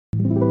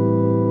Hello,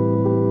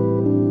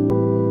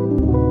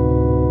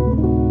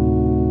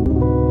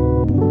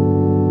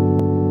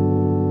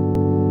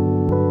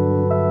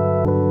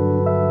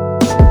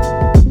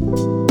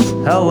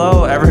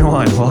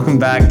 everyone. Welcome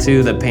back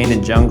to The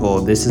Painted Jungle.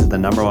 This is the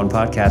 #1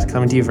 podcast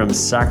coming to you from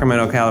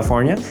Sacramento,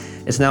 California.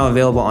 It's now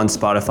available on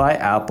Spotify,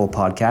 Apple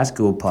Podcasts,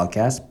 Google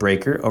Podcasts,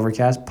 Breaker,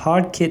 Overcast,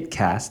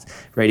 Podkitcast,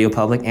 Radio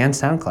Public, and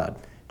SoundCloud.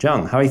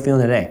 Jung, how are you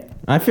feeling today?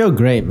 I feel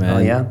great, man. Oh,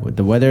 yeah?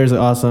 The weather is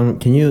awesome.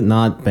 Can you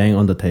not bang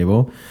on the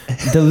table?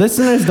 The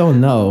listeners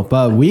don't know,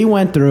 but we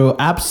went through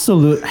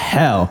absolute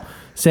hell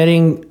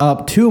setting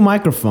up 2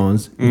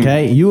 microphones,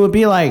 okay? You would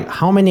be like,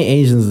 how many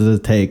Asians does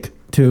it take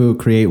to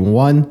create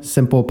one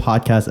simple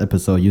podcast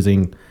episode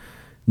using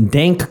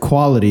dank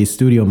quality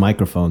studio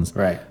microphones?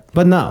 Right.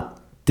 But no,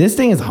 this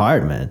thing is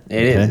hard, man.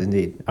 It is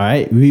indeed. All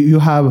right, you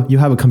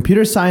have a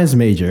computer science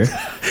major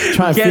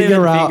trying to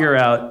figure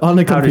out on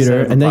the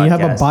computer, and then you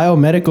have a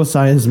biomedical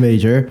science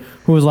major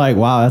who was like,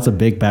 "Wow, that's a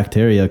big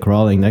bacteria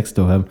crawling next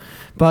to him."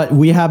 But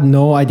we have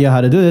no idea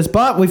how to do this,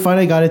 but we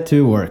finally got it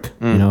to work.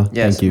 Yes,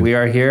 thank you. We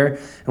are here,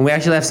 and we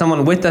actually have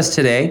someone with us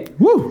today.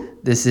 Woo!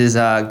 This is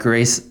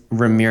Grace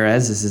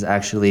Ramirez. This is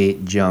actually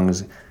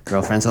Jung's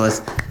girlfriend. So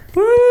let's,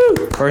 woo!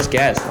 First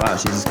guest. Wow,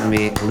 she's just going to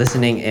be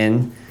listening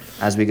in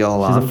as we go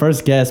along. She's the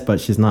first guest,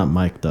 but she's not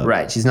mic'd up.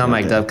 Right, she's not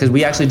mic'd up because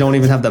we actually don't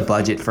even have the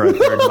budget for a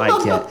third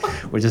mic yet,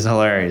 which is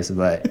hilarious.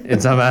 But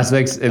in some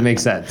aspects, it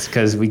makes sense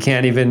because we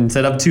can't even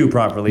set up 2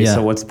 properly. Yeah.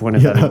 So what's the point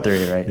of having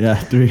 3, right? Yeah,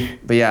 3.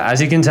 But yeah,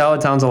 as you can tell,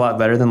 it sounds a lot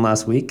better than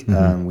last week.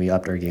 We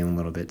upped our game a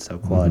little bit, so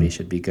quality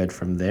should be good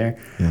from there.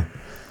 Yeah.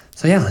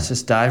 So yeah, let's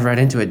just dive right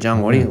into it,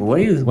 Jung. What do you?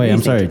 Wait,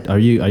 I'm sorry. Are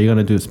you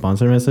gonna do a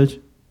sponsor message?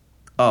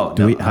 Oh,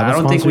 no, I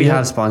don't think we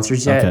have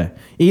sponsors yet. Okay.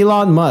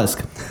 Elon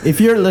Musk, if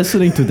you're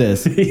listening to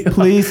this,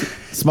 please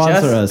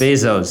sponsor Jeff us.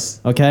 Bezos.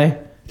 Okay.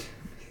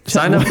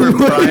 Sign up for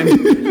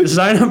Prime.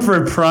 Sign up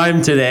for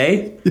Prime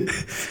today.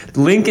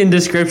 Link in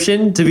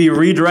description to be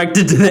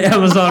redirected to the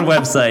Amazon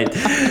website.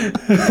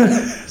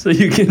 So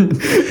you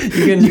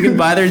can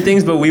buy their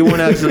things, but we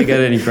won't actually get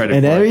any credit.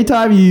 And every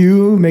time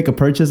you make a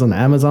purchase on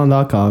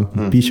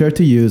Amazon.com, be sure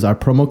to use our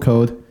promo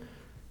code.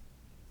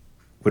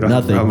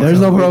 Nothing.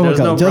 There's no promo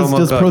code.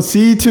 Just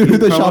proceed to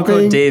the shopping.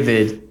 Promo code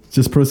David.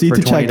 Just proceed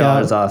to check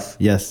out. $20 off.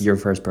 Yes. Your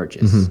first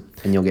purchase,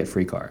 and you'll get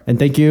free car. And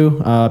thank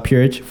you,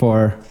 Purich,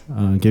 for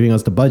giving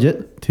us the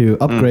budget to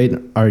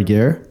upgrade our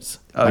gears.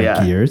 Oh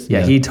yeah. Gears.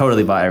 Yeah, he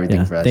totally bought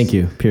everything for us. Thank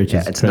you, Purich.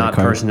 Yeah, it's not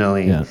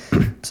personally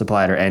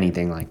supplied or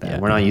anything like that. Yeah.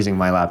 We're not using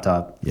my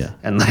laptop. Yeah.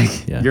 And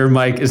your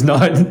mic is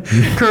not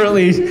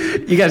currently.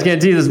 You guys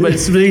can't see this, but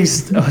it's being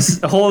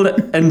hold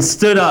and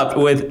stood up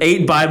with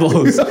 8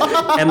 Bibles,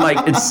 and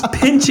it's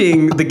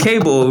pinching the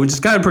cable, which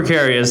is kind of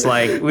precarious.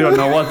 We don't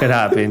know what could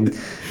happen.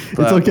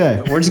 But it's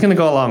okay. We're just gonna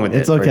go along with it.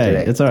 It's okay. For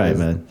today. It's all right,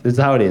 man. This is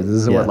how it is.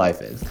 This is what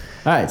life is.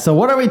 All right. So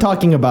what are we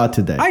talking about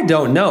today? I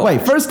don't know.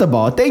 Wait. First of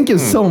all, thank you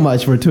so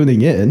much for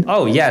tuning in.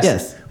 Oh yes.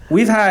 Yes.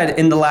 We've had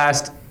in the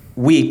last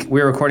week.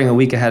 We're recording a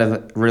week ahead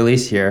of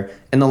release here.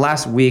 In the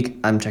last week,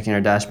 I'm checking our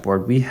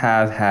dashboard. We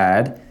have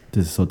had.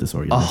 This is so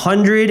disorganized.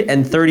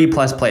 130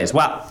 plus plays.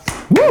 Wow.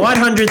 Woo!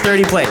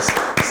 130 plays.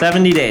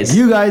 70 days.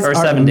 You guys are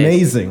 7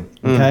 amazing. Days.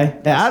 Okay.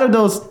 And out of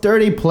those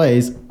 30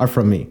 plays are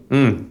from me.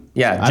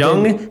 Yeah,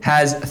 Jung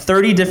has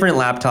 30 different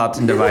laptops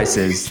and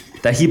devices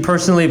that he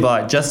personally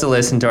bought just to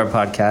listen to our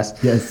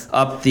podcast. Yes.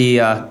 Up the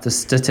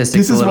statistics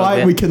This a is little why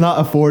bit. we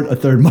cannot afford a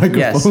third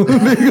microphone.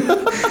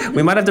 Yes.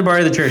 We might have to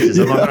borrow the churches,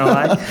 I'm not going to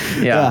lie.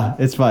 Yeah,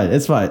 it's fine.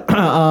 It's fine.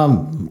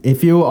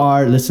 If you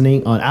are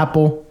listening on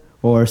Apple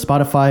or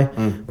Spotify,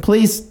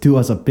 please do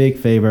us a big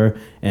favor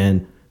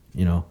and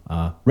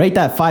rate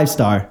that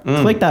 5-star.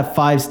 Click that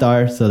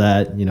 5-star so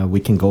that we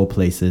can go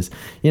places.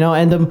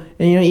 And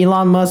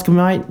Elon Musk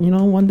might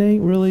one day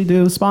really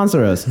do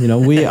sponsor us.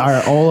 We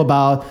are all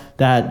about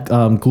that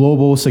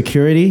global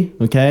security.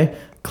 Okay,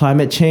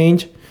 climate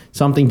change.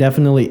 Something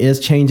definitely is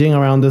changing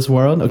around this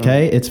world.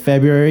 Okay, it's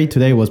February.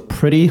 Today was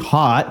pretty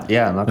hot.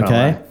 Yeah, I'm not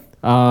gonna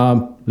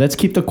lie. Let's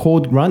keep the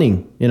code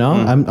running.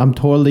 I'm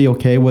totally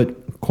okay with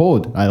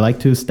code. I like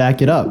to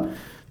stack it up.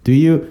 Do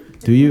you?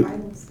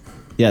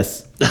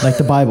 Yes, like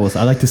the Bibles.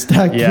 I like to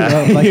stack it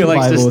up like he the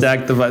likes Bibles. to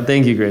stack the Bibles.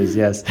 Thank you, Grace.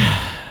 Yes.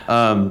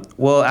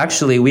 Well,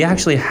 actually, we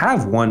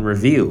have one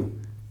review.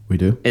 We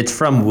do? It's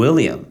from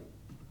William.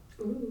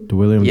 The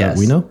William that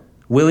we know?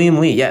 William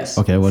Lee, yes.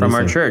 Okay, what from did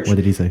he our say? church. What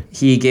did he say?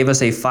 He gave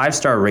us a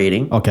 5-star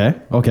rating. Okay.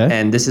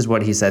 And this is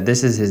what he said.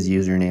 This is his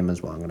username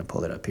as well. I'm going to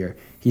pull it up here.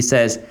 He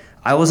says,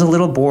 I was a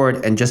little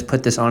bored and just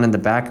put this on in the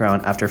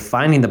background after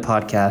finding the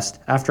podcast.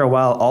 After a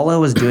while, all I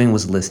was doing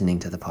was listening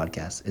to the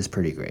podcast. It's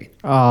pretty great.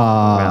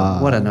 Wow,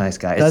 what a nice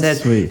guy.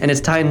 That's sweet. And it's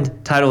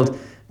titled,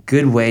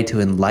 Good Way to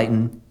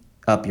Enlighten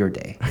Up Your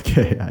Day.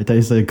 Okay, I thought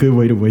you said a good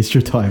way to waste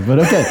your time, but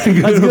okay.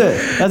 That's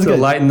good. That's good.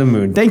 Lighten the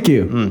mood. Thank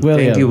you, William.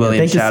 Thank you, William.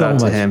 Thank Shout you so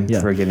out much. to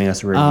him for giving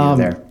us a review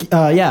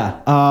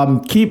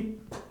there.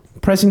 Keep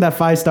pressing that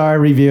 5-star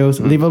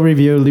reviews. Leave a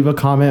review, leave a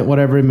comment,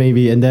 whatever it may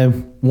be. And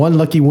then one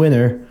lucky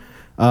winner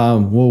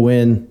will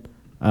win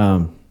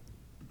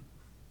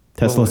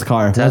Tesla's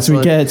car. Once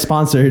we get it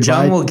sponsored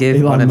Jung by will give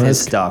Elon one of Musk.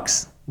 his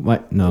stocks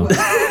What? No.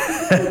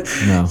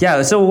 No.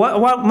 Yeah. So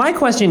what my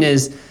question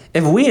is,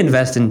 if we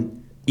invest in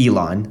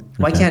Elon,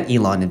 why can't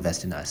Elon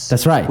invest in us?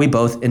 That's right. We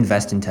both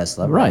invest in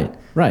Tesla. Right.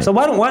 So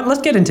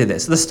let's get into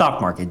this. The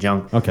stock market,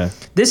 Jung. Okay.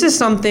 This is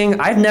something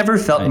I've never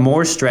felt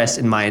more stressed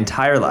in my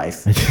entire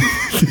life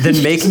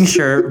than making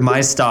sure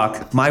my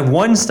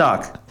one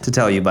stock, to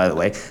tell you by the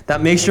way,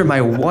 that makes sure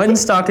my one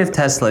stock of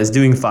Tesla is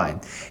doing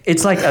fine.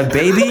 It's like a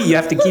baby you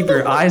have to keep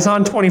your eyes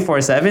on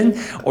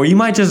 24/7, or you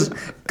might just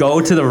go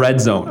to the red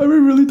zone. Are we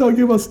really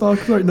talking about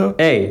stocks right now?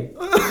 Hey,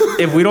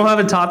 if we don't have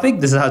a topic,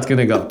 this is how it's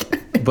gonna go.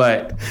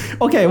 But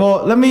okay,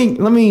 well, let me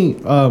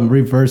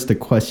reverse the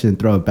question,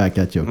 throw it back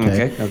at you.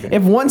 Okay.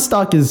 If one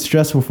stock is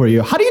stressful for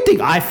you, how do you think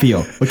I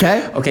feel?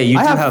 Okay. Okay, you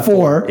I do have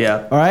four. four.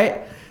 Yeah. All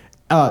right.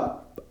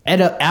 At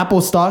an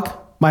Apple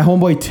stock, my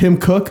homeboy Tim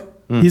Cook,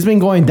 he's been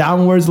going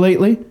downwards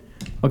lately.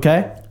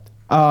 Okay.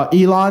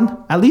 Elon,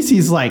 at least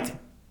he's like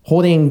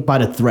holding by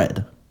the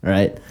thread.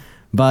 Right.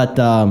 But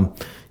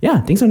yeah,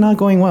 things are not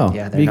going well.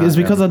 Yeah,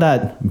 because of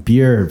that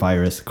beer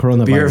virus,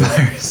 coronavirus. Beer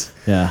virus.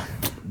 Yeah.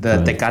 The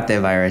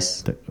Tecate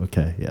virus.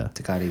 Okay, yeah.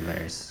 Tecate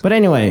virus. But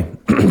anyway,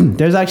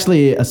 there's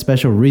actually a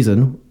special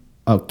reason.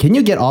 Can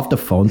you get off the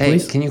phone,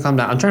 please? Hey, can you calm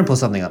down? I'm trying to pull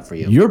something up for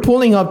you. You're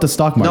pulling up the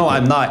stock market. No,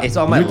 I'm not. It's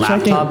on my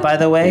laptop, by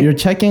the way. You're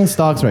checking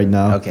stocks right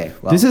now. Okay,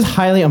 well. This is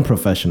highly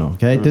unprofessional,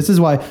 okay? This is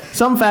why,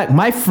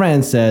 my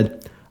friend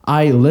said,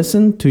 I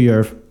listened to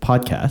your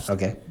podcast.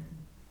 Okay.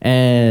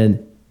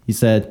 And he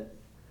said,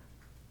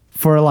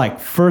 for like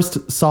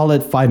first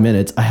solid 5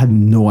 minutes, I had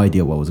no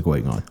idea what was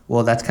going on.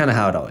 Well, that's kind of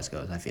how it always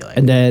goes, I feel like.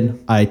 And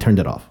then I turned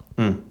it off.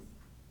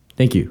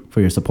 Thank you for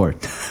your support.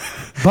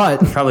 But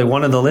probably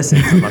one of the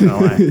listens, I'm not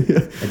gonna lie.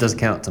 It does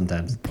count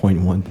sometimes.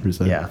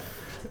 0.1%. Yeah.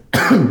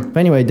 But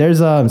anyway,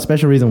 there's a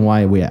special reason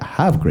why we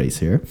have Grace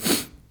here.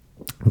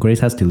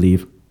 Grace has to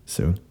leave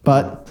soon.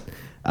 But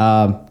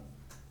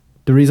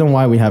the reason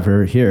why we have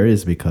her here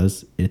is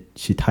because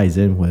she ties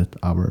in with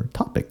our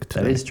topic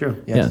today. That is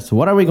true. Yes. Yeah. So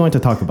what are we going to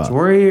talk about? So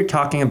we're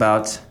talking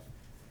about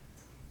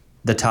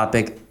the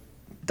topic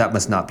that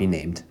must not be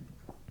named.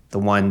 The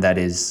one that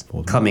is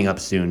coming up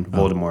soon,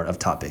 Voldemort of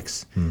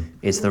topics.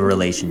 It's the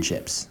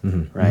relationships,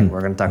 right?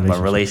 We're going to talk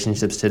about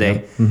relationships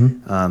today,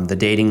 the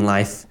dating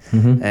life.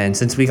 And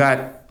since we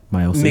got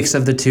mix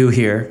of the two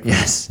here,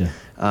 yes,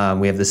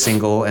 we have the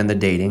single and the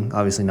dating,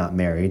 obviously not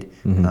married.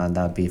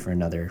 That would be for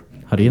another.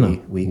 How do you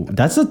know?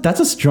 That's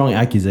a strong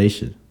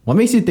accusation. What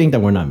makes you think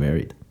that we're not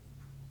married?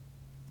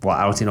 Well,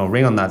 I don't see no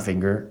ring on that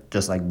finger,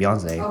 just like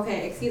Beyonce.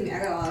 Okay, excuse me, I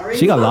got a lot of rings.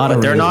 She got a lot of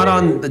But they're rings. not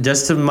on,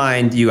 just to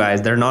mind you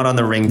guys, they're not on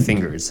the ring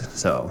fingers.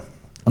 So,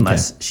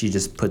 unless she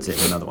just puts it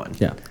in another one.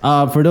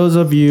 Yeah. For those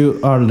of you,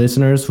 our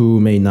listeners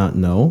who may not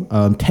know,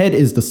 Ted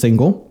is the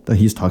single that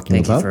he's talking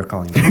about. Thank you for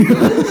calling me.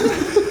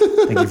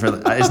 Thank you for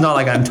it's not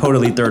like I'm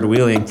totally third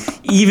wheeling,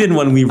 even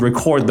when we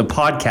record the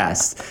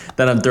podcast,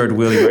 that I'm third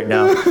wheeling right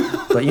now.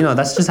 But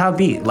that's just how it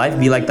be. Life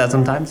be like that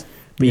sometimes.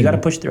 But you got to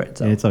push through it.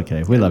 So. It's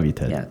okay. We love you,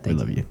 Ted. Yeah, we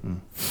love you.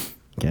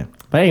 Okay.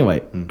 But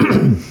anyway,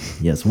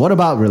 yes. What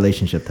about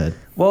relationship, Ted?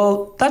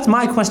 Well, that's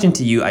my question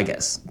to you, I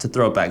guess, to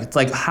throw it back. It's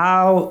like,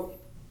 how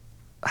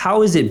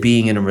is it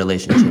being in a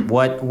relationship?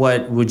 What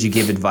would you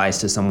give advice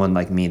to someone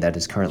like me that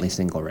is currently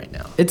single right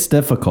now? It's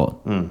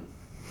difficult.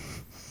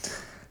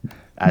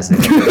 As they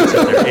look at each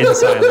other in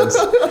silence.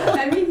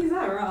 I mean, he's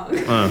not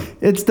wrong.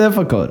 It's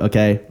difficult,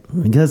 okay?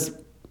 Because,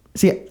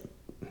 see,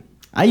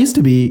 I used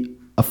to be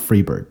a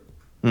free bird.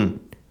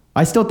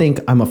 I still think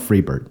I'm a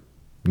free bird,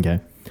 okay?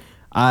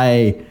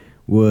 I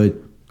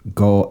would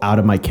go out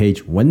of my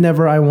cage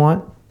whenever I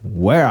want,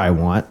 where I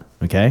want,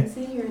 okay? You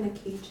saying you're in a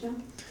cage now?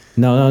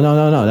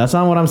 No. That's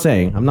not what I'm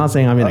saying. I'm not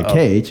saying I'm in a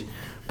cage,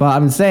 but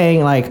I'm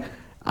saying like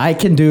I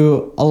can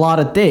do a lot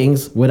of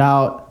things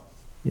without,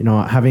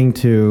 having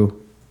to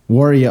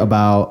worry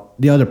about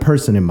the other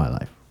person in my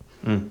life.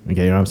 Okay, you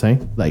know what I'm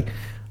saying? Like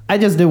I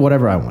just did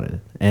whatever I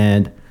wanted.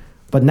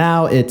 But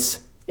now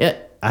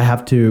I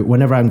have to,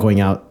 whenever I'm going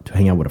out to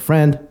hang out with a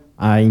friend,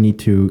 I need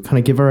to kind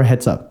of give her a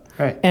heads up.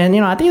 Right. And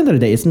at the end of the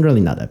day, it's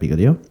really not that big a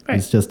deal. Right.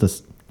 It's just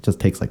just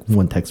takes like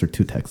one text or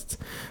two texts.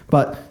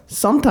 But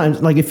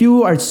sometimes, like if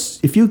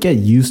you get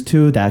used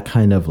to that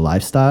kind of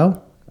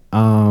lifestyle,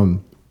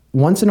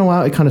 once in a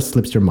while it kind of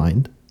slips your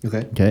mind.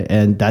 Okay.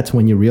 And that's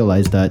when you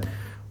realize that,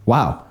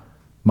 wow,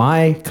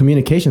 my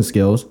communication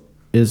skills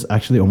is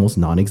actually almost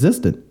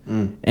non-existent.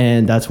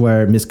 And that's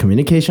where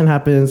miscommunication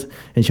happens.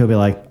 And she'll be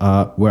like,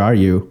 where are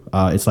you?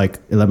 It's like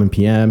 11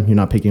 p.m. You're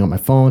not picking up my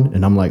phone.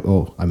 And I'm like,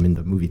 oh, I'm in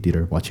the movie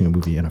theater watching a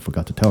movie and I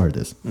forgot to tell her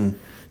this.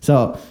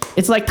 So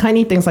it's like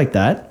tiny things like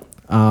that.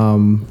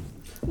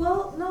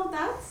 Well, no,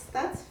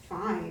 that's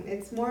fine.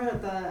 It's more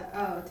of the,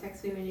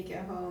 text me when you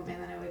get home,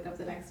 and then I wake up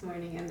the next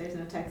morning and there's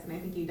no text, and I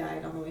think you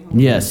died on the way home.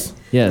 Yes.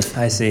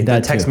 I see.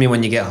 That Text too. me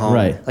when you get home.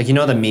 Right. Like,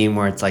 the meme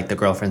where it's like the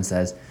girlfriend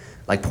says,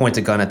 like points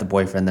a gun at the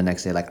boyfriend the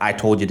next day, like, I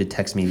told you to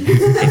text me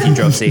if you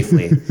drove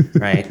safely,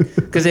 right?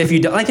 Because if you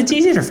don't, like, it's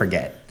easy to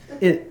forget.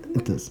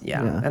 It does.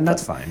 Yeah, and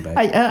that's fine. But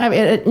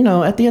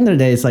at the end of the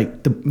day, it's like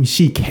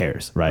she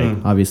cares, right?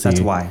 Obviously,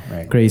 that's why,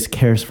 right? Grace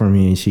cares for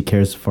me. She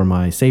cares for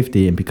my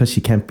safety, and because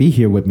she can't be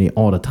here with me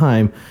all the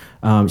time,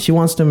 she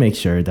wants to make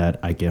sure that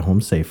I get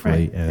home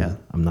safely and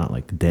I'm not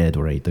like dead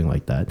or anything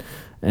like that.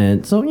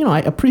 And so, I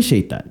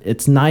appreciate that.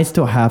 It's nice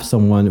to have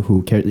someone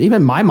who cares.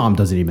 Even my mom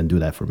doesn't even do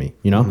that for me.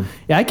 Yeah,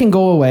 I can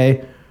go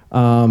away,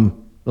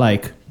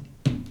 like.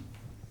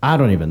 I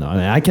don't even know. I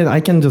mean, I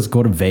can just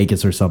go to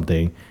Vegas or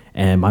something,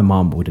 and my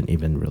mom wouldn't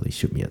even really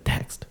shoot me a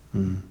text.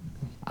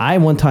 I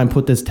one time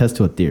put this test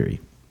to a theory.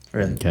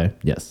 Really? Okay.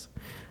 Yes.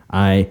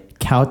 I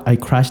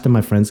crashed in my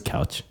friend's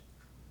couch,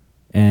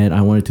 and I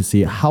wanted to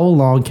see how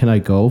long can I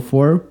go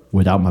for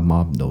without my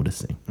mom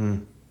noticing.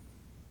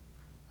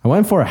 I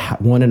went for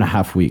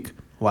 1.5 weeks.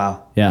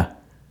 Wow. Yeah.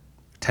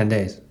 10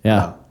 days. Yeah.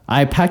 Wow.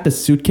 I packed a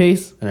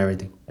suitcase. And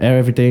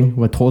everything.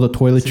 With all the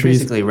toiletries. So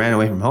basically ran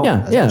away from home.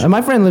 Yeah. And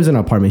my friend lives in an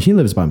apartment. She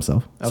lives by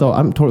himself. Okay. So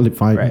I'm totally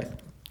fine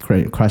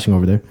crashing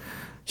over there.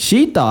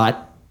 She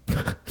thought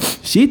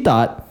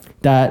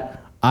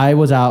that I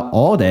was out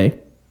all day,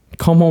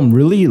 come home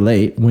really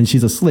late when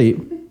she's asleep,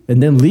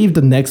 and then leave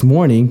the next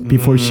morning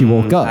before she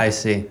woke up. I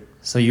see.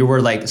 So you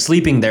were like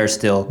sleeping there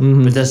still,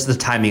 but just the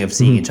timing of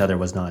seeing each other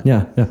was not.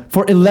 Yeah.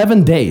 For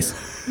 11 days.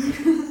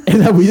 And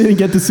that we didn't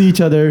get to see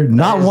each other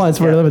once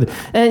for 11 days.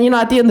 And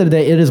at the end of the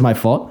day, it is my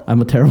fault.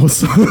 I'm a terrible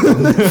son.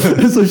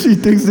 So she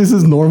thinks this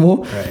is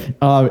normal.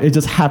 Right. It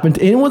just happened.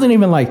 And it wasn't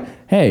even like,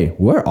 hey,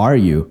 where are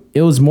you?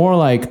 It was more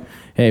like,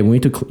 hey, you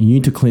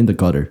need to clean the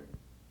gutter.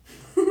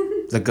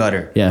 The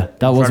gutter. Yeah,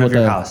 that was what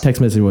the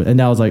text message was. And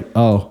I was like,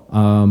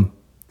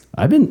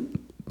 I've been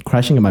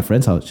crashing at my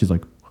friend's house. She's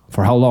like,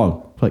 for how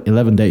long? For like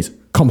 11 days.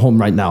 Come home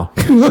right now.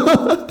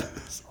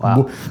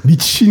 Wow.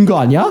 미친 거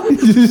아니야?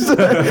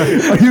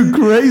 Are you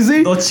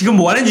crazy? 너 지금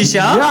뭐 하는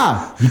짓이야?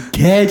 Yeah.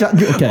 Okay.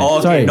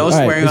 Sorry. No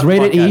swearing. It's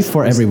rated E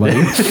for everybody.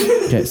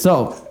 Okay,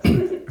 so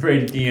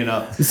rated E and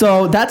up.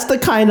 So that's the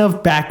kind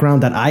of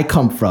background that I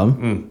come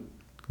from.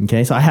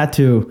 Okay, so I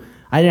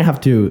didn't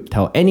have to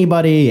tell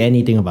anybody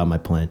anything about my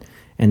plan.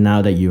 And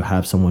now that you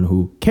have someone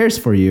who cares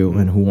for you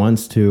and who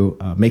wants to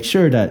make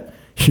sure that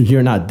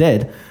you're not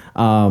dead,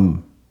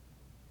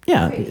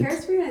 Wait,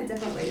 cares for you in a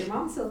different way. Your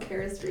mom still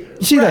cares for you.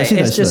 She does.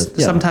 It's just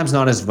sometimes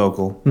not as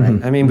vocal,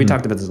 right? I mean, we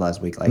talked about this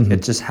last week. Like,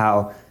 it's just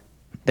how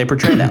they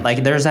portray that.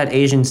 Like, there's that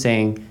Asian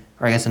saying,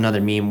 or I guess another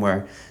meme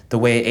where the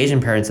way Asian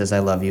parents says "I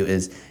love you"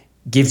 is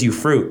gives you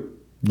fruit,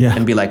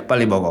 and be like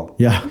 "빨리 먹어."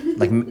 Yeah.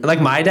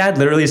 Like my dad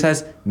literally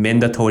says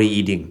 "mandatory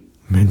eating."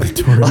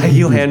 Mandatory. Like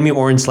he'll hand me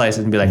orange slices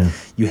and be like,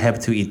 "You have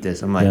to eat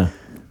this." I'm like,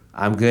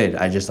 "I'm good.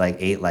 I just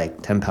ate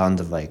 10 pounds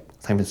of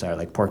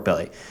pork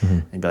belly,"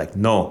 and be like,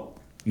 "No.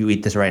 You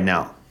eat this right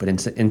now." But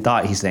in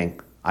thought, he's saying,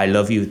 I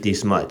love you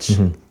this much.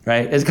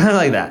 Right? It's kind of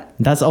like that.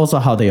 That's also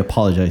how they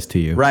apologize to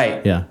you.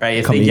 Right. Yeah. Right.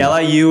 If they yell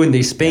at you and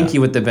they spank you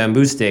with the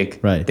bamboo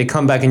stick, they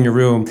come back in your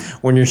room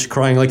when you're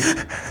crying like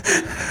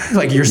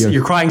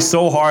you're crying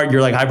so hard,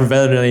 you're like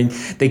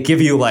hyperventilating. They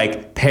give you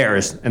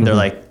pears and they're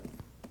like,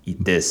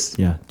 eat this.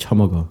 Yeah.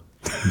 처먹어.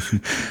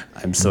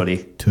 I'm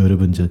sorry.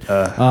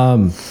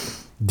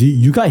 Do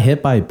you got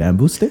hit by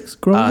bamboo sticks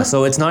growing up?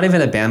 So it's not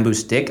even a bamboo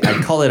stick.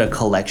 I'd call it a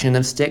collection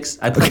of sticks.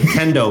 I played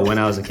kendo when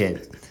I was a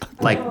kid.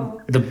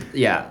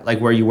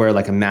 Where you wear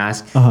a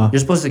mask. You're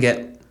supposed to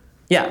get,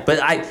 but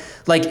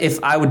if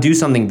I would do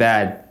something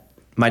bad,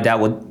 my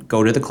dad would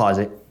go to the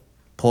closet,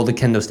 pull the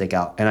kendo stick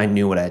out, and I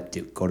knew what I had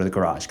to do. Go to the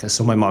garage,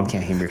 so my mom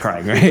can't hear me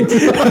crying, right?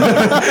 So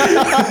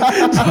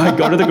I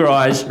go to the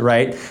garage,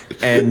 right?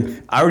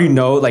 And I already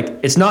know,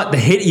 it's not the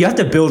hit. You have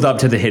to build up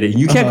to the hitting.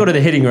 You can't go to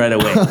the hitting right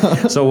away.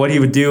 So what he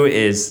would do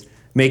is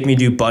make me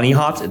do bunny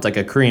hops. It's like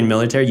a Korean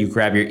military. You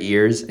grab your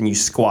ears and you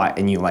squat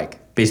and you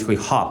basically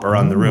hop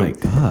around the room.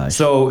 Oh my gosh.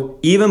 So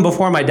even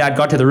before my dad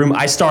got to the room,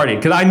 I started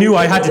because I knew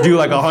I had to do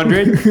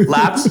 100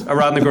 laps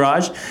around the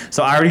garage.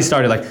 So I already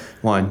started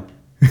 1,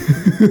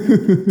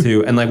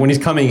 2, and when he's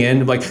coming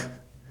in,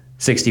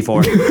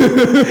 64,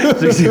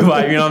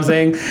 65, you know what I'm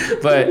saying?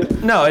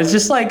 But no, it's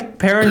just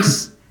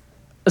parents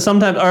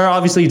sometimes are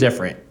obviously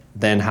different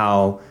than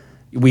how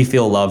we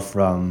feel love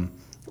from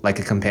a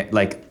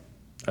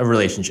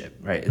relationship,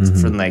 right?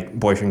 It's from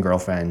boyfriend,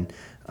 girlfriend,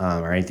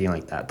 or anything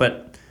like that.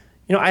 But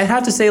I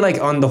have to say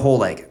on the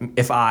whole,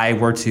 if I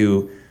were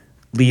to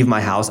leave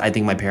my house, I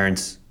think my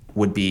parents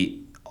would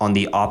be on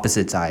the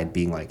opposite side,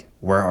 being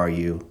where are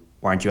you?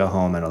 Why aren't you at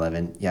home at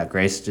 11? Yeah,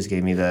 Grace just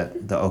gave me the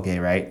okay,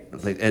 right?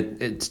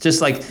 It's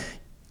just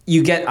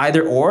you get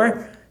either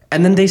or.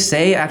 And then they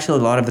say actually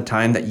a lot of the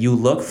time that you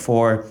look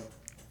for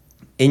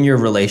in your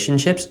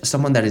relationships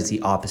someone that is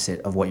the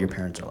opposite of what your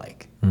parents are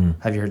like.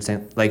 Have you heard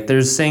saying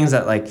there's sayings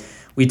that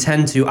we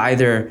tend to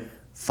either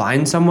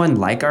find someone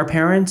like our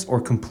parents or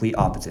complete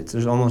opposites.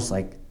 There's almost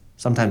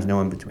sometimes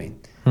no in between.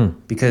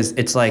 Because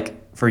it's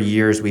for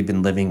years we've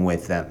been living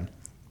with them,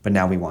 but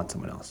now we want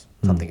someone else,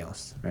 something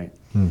else, right?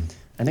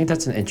 I think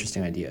that's an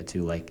interesting idea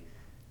too.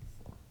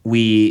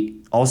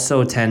 We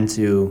also tend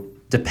to,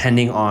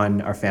 depending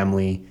on our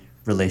family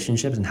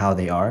relationships and how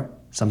they are,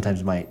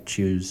 sometimes might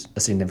choose a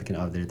significant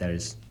other that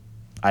is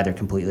either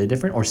completely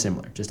different or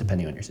similar, just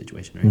depending on your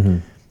situation,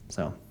 right?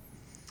 So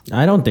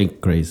I don't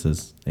think Grace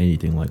is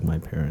anything like my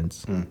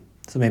parents.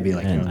 so maybe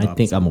like And I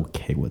think I'm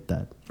okay with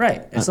that.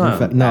 right. It's In not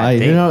fact, a bad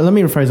thing. let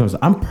me rephrase myself.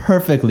 I'm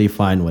perfectly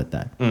fine with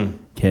that.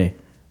 Okay.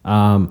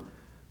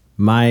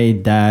 My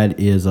dad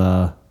is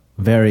a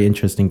very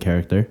interesting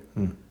character.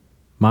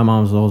 My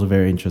mom's also a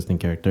very interesting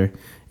character.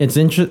 It's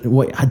interesting.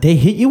 Wait, they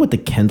hit you with the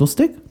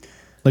candlestick?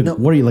 Like, No.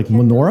 what are you, like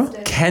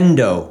menorah?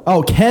 Kendo.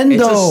 Oh, kendo.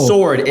 It's a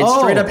sword. It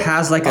straight up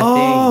has like a thing.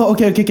 Oh,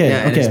 okay.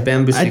 Yeah, and it's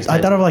bamboo sticks I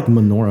thought of like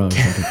menorah or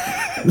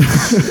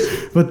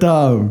something. But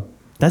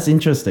that's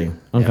interesting.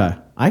 Okay. Yeah.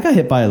 I got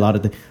hit by a lot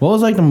of things. What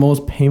was like the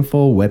most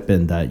painful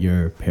weapon that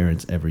your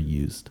parents ever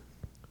used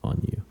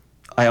on you?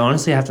 I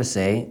honestly have to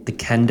say the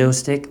kendo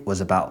stick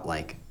was about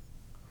like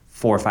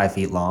 4 or 5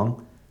 feet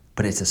long,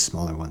 but it's the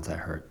smaller ones that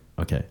hurt.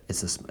 Okay.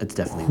 It's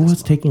definitely Who the was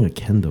small. taking a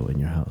kendo in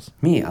your house?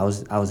 Me. I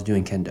was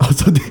doing kendo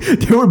So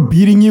they were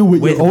beating you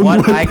with with your own what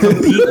weapon. I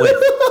compete with.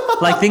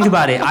 Like think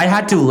about it. I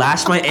had to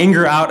lash my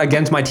anger out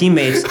against my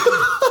teammates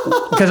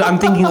because I'm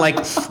thinking like,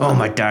 oh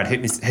my dad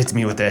hits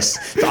me with this,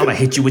 so I'm gonna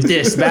hit you with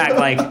this back.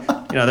 Like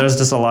there's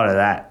just a lot of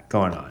that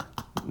going on.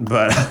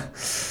 But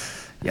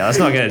yeah, let's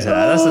not get into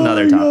that. That's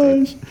another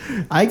topic.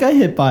 Gosh. I got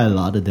hit by a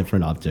lot of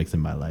different objects in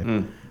my life.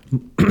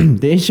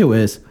 The issue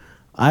is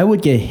I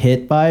would get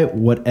hit by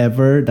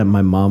whatever that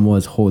my mom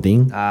was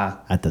holding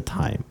at the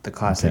time. The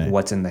classic,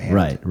 what's in the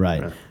hand.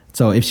 Right.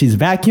 So if she's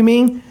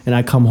vacuuming and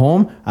I come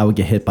home, I would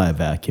get hit by a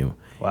vacuum.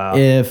 Wow.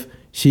 If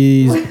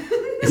she's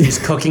If she's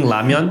cooking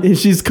ramyun, if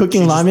she's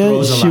cooking She just ramen,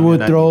 throws a she ramen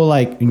would at throw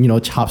like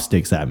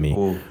chopsticks at me,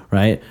 Ooh.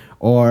 right?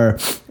 Or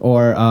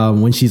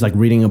when she's like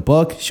reading a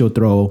book, she'll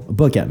throw a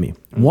book at me.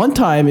 One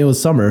time it was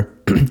summer,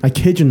 I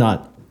kid you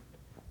not,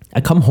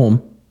 I come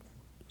home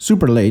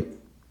super late.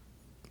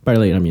 By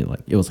late I mean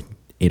like it was like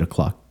 8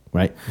 o'clock,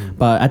 right?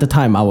 But at the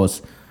time I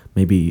was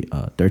maybe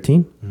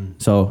 13,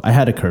 so I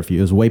had a curfew.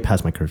 It was way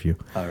past my curfew.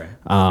 all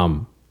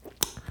right.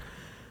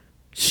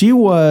 She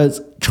was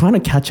trying to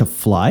catch a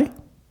fly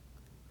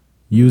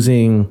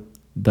using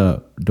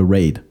the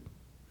Raid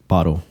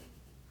bottle,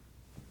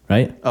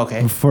 right?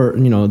 Okay. For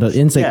the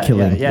insect Yeah,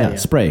 killing yeah.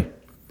 spray.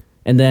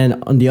 And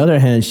then on the other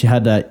hand, she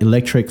had that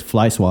electric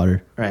fly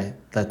swatter. Right.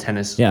 The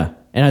tennis. Yeah.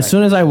 And as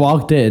soon as I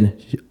walked in,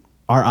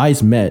 our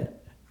eyes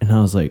met, and I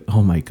was like,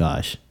 "Oh my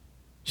gosh,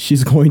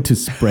 she's going to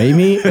spray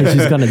me, and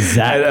she's gonna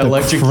zap And the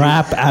electrocute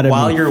crap out of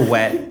while me." you're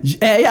wet.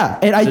 Yeah,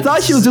 and I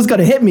thought she was just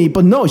gonna hit me,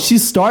 but no, she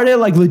started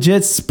like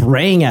legit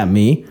spraying at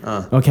me.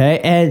 Okay,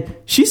 and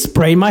she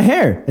sprayed my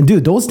hair, and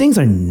dude, those things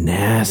are It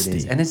nasty,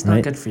 is. And it's not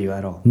right? good for you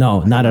at all.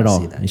 No, I not at cannot all.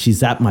 see that. And she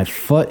zapped my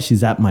foot, she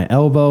zapped my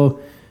elbow.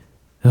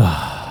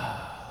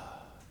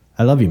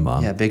 I love you,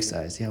 mom. Yeah, big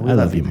size. Yeah, we I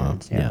love you, mom.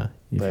 parents. Yeah,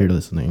 if But- you're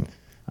listening,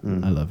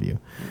 I love you.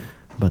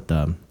 But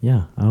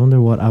yeah, I wonder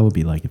what I would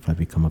be like if I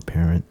become a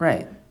parent.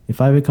 Right. If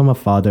I become a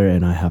father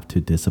and I have to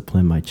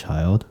discipline my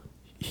child,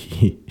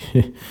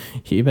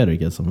 he better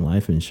get some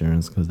life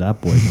insurance because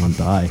that boy's gonna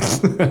die.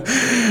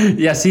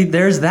 Yeah, see,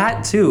 there's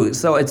that too.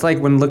 So it's like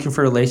when looking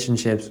for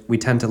relationships, we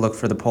tend to look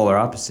for the polar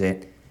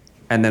opposite.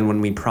 And then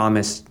when we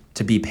promise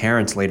to be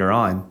parents later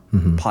on,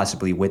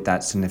 possibly with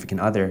that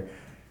significant other,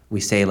 we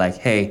say like,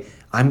 hey,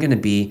 I'm going to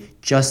be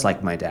just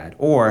like my dad,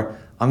 or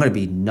I'm going to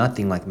be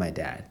nothing like my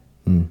dad.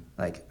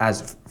 Like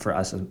as for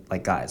us,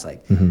 like guys,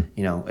 like,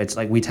 it's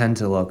like we tend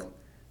to look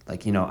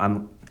like,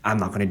 I'm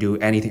not going to do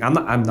anything.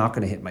 I'm not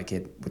going to hit my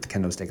kid with the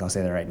kendo stick. I'll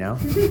say that right now.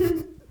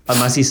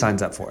 Unless he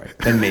signs up for it,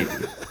 then maybe,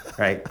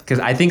 right? Because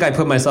I think I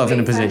put myself in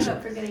a position.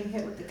 Up for getting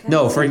hit with the kendo.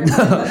 No,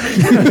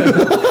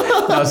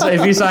 no. So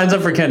if he signs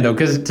up for kendo,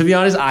 because to be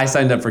honest, I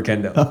signed up for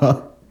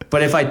kendo.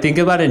 But if I think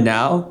about it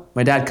now,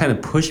 my dad kind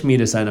of pushed me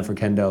to sign up for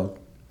kendo,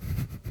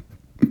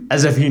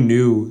 as if he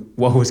knew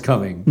what was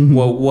coming,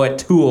 what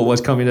tool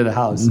was coming to the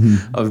house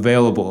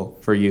available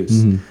for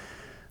use.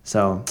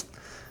 So,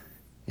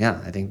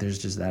 yeah, I think there's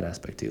just that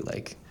aspect too.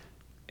 Like,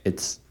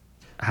 it's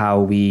how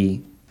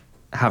we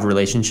have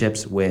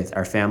relationships with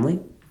our family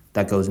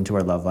that goes into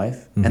our love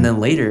life, and then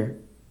later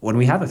when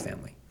we have a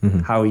family,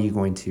 how are you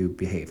going to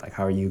behave? Like,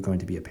 how are you going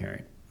to be a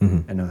parent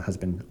and a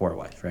husband or a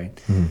wife,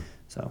 right?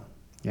 So,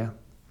 yeah.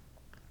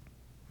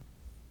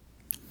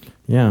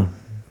 Yeah,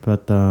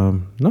 but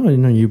no,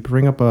 you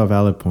bring up a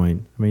valid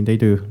point. I mean, they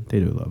do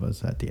love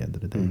us at the end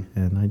of the day,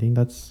 and I think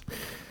that's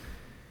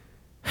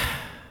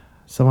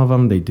some of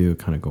them they do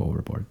kind of go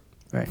overboard,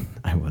 Right.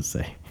 I would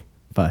say.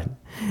 But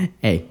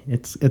hey,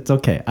 it's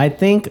okay. I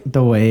think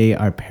the way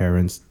our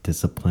parents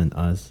discipline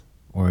us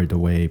or the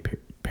way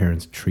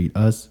parents treat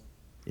us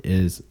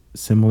is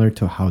similar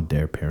to how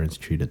their parents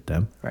treated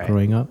them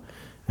growing up,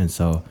 and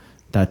so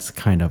that's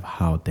kind of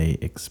how they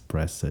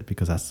express it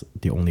because that's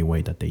the only way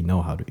that they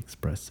know how to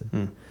express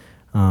it.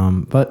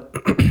 But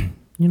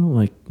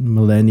like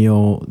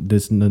millennial,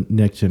 this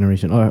next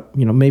generation, or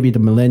maybe the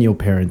millennial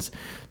parents,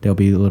 they'll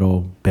be a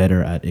little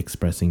better at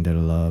expressing their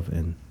love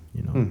and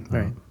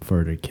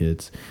for their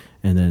kids,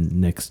 and then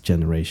next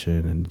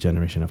generation and the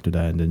generation after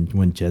that, and then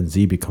when Gen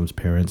Z becomes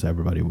parents,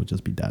 everybody will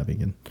just be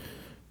dabbing and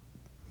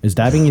Is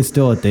dabbing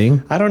still a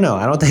thing? I don't know.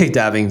 I don't think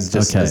dabbing is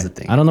just as a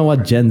thing. I don't know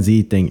what Gen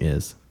Z thing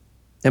is.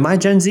 Am I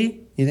Gen Z,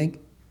 you think?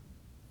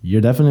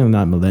 You're definitely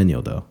not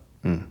millennial, though.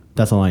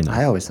 That's all I know.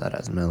 I always thought I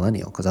was a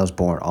millennial because I was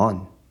born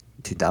on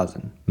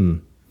 2000.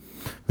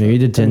 Maybe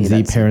the Gen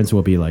Z parents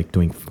will be like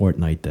doing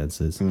Fortnite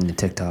dances.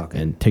 TikTok.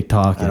 And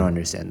TikTok. I don't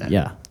understand that.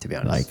 Yeah. To be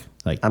honest.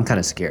 Like I'm kind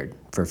of scared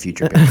for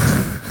future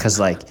parents because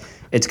like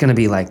it's going to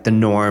be like the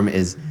norm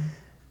is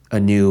a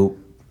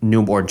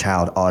newborn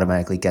child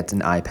automatically gets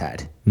an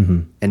iPad.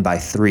 And by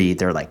 3,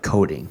 they're like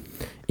coding.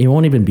 It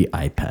won't even be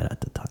iPad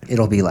at the time.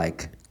 It'll be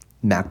like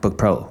MacBook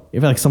Pro.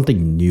 It'll be like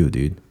something new,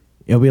 dude.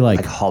 It'll be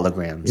like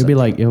holograms.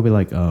 It'll be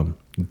like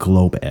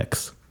Globe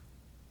X.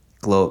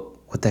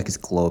 What the heck is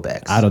Globe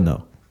X? I don't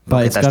know. But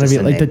Okay, it's gotta be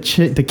like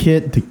name.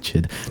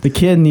 the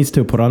kid needs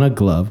to put on a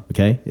glove,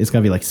 okay? It's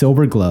gonna be like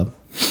silver glove,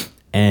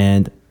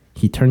 and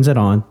he turns it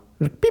on,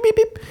 beep beep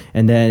beep,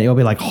 and then it'll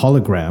be like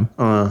hologram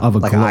of a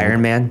like globe.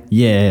 Iron Man.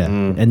 Yeah,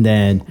 and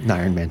then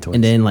Iron Man toys.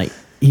 and then like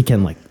he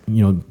can like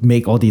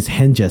make all these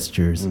hand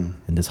gestures, and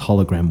this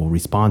hologram will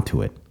respond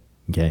to it,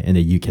 okay? And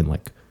then you can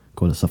like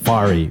go to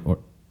Safari, or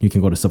you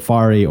can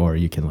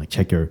like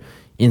check your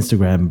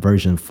Instagram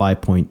version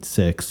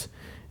 5.6,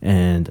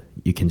 and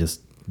you can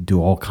just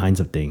do all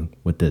kinds of things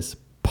with this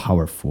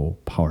powerful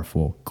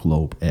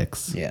Globe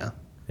X. Yeah.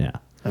 Yeah.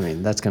 I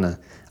mean, that's gonna.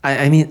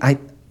 I mean,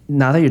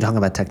 now that you're talking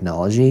about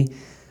technology,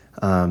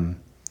 I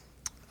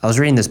was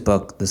reading this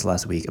book this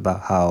last week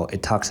about how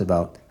it talks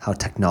about how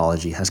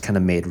technology has kind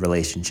of made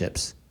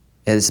relationships.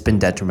 It's been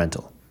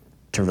detrimental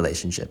to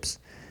relationships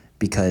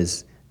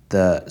because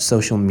the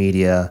social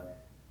media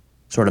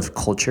sort of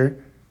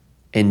culture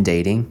in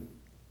dating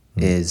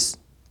is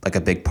like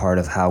a big part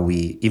of how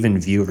we even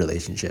view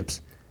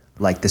relationships.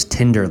 Like this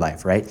Tinder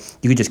life, right?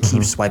 You could just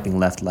keep swiping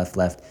left.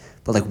 But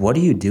like, what are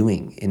you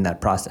doing in that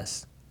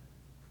process?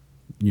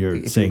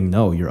 You're saying,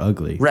 no, you're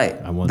ugly. Right.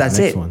 I want That's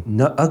the next it. one.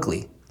 No,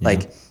 ugly. Yeah.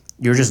 Like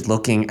you're just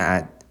looking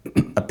at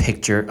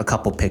a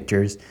couple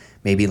pictures,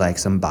 maybe like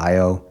some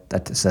bio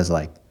that says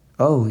like,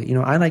 oh,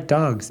 I like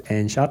dogs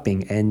and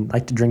shopping and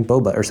like to drink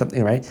boba or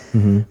something, right?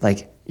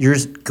 Like you're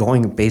just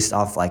going based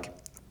off like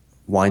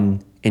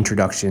one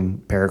introduction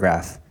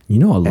paragraph. You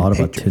know a lot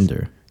about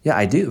Tinder. Yeah,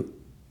 I do.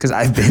 Because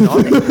I've been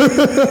on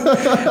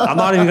it. I'm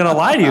not even going to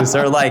lie to you,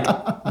 sir. Like,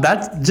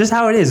 that's just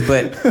how it is.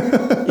 But,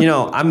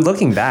 I'm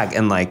looking back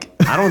and, like,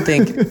 I don't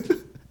think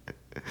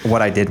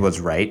what I did was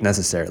right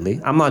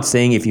necessarily. I'm not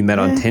saying if you met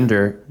on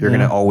Tinder, you're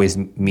going to always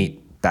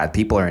meet bad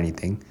people or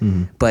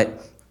anything.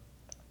 But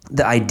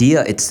the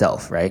idea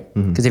itself, right?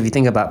 Because if you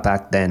think about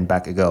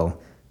back ago,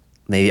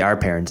 maybe our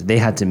parents, they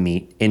had to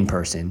meet in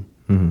person,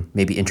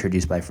 maybe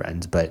introduced by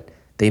friends, but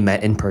they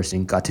met in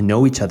person, got to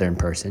know each other in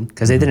person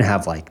because they didn't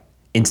have, like,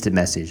 instant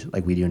message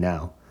like we do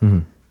now,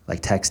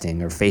 like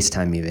texting or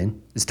FaceTime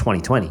even. It's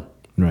 2020.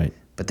 Right.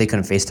 But they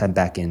couldn't FaceTime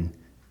back in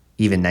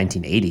even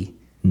 1980,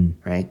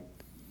 right?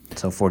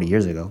 So 40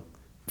 years ago.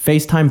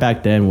 FaceTime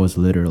back then was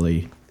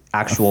literally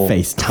actual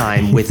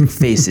FaceTime with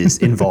faces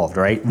involved,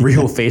 right?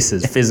 Real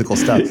faces, physical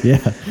stuff. Yeah.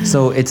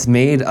 So it's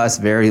made us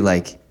very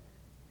like,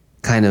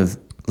 kind of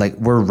like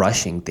we're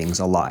rushing things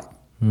a lot.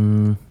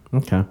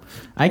 Okay.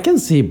 I can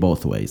see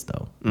both ways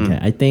though. Okay.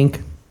 I think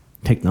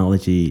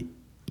technology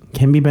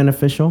can be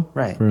beneficial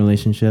for a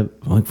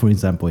relationship. Like for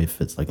example,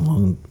 if it's like a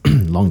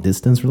long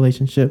distance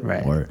relationship,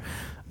 or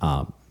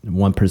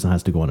one person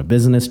has to go on a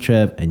business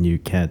trip and you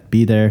can't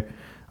be there,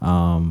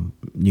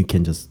 you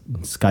can just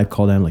Skype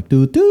call them like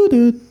do do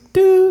do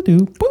do do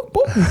boop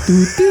boop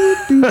do do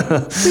do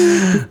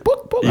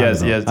boop boop.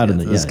 Yes, I don't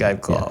know. The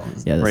Skype call,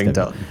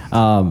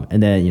 ringtone.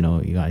 And then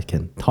you guys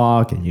can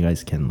talk and you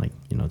guys can like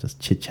just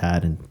chit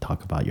chat and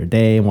talk about your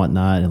day and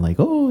whatnot, and like,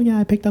 oh yeah,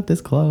 I picked up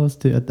this clothes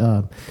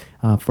to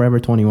Forever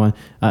 21.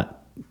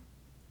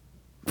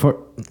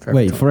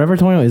 Forever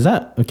 21, is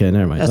that okay?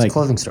 Never mind. That's like, a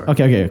clothing store.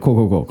 Okay,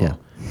 cool. Yeah.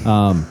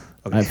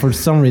 Okay. For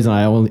some reason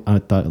I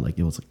thought like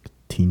it was like a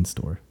teen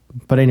store,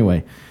 but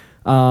anyway,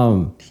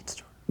 teen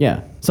store.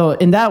 Yeah. So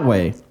in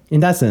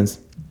that sense,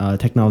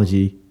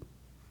 technology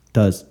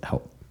does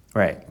help.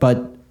 Right.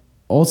 But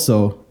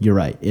also, you're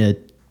right.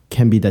 It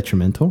can be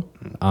detrimental.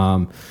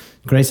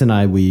 Grace and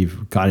I,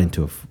 we've got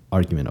into an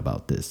argument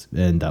about this,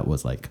 and that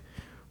was like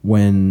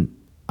when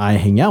I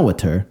hang out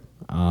with her,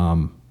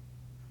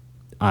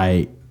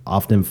 I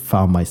often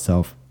found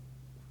myself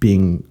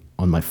being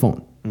on my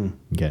phone.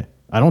 Okay.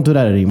 I don't do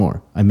that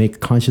anymore. I make a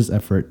conscious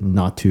effort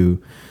not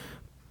to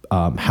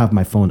have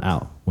my phone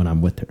out when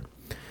I'm with her.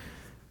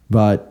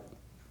 But,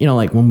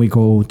 like when we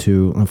go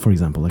to, for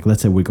example, like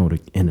let's say we go to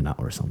In-N-Out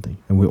or something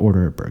and we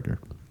order a burger.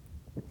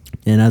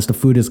 And as the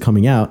food is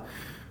coming out,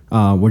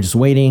 we're just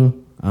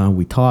waiting.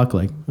 We talk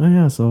like, oh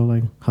yeah, so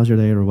like, how's your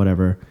day or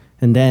whatever.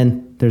 And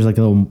then there's like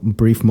a little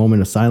brief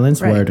moment of silence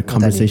where the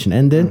conversation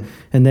ended.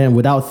 And then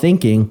without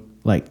thinking,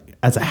 like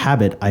as a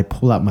habit, I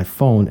pull out my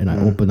phone and I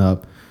open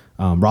up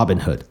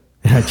Robinhood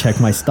and I check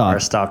my stock. Our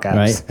stock apps.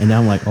 Right. And then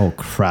I'm like, oh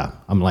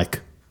crap. I'm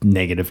like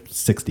negative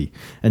 60.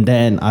 And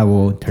then I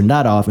will turn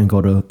that off and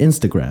go to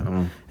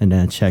Instagram and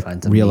then check,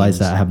 realize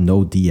that I have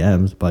no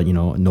DMs, but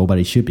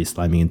nobody should be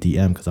slamming in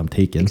DM because I'm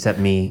taken. Except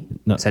me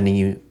sending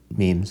you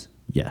memes.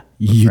 Yeah,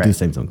 you do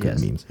send some good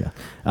memes. Yeah.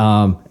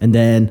 And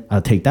then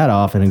I'll take that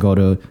off and then go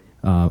to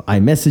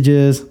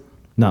iMessages.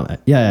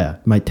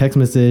 My text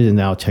message, and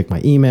then I'll check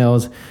my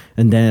emails,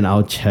 and then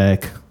I'll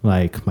check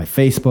like my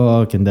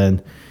Facebook, and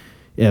then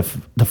if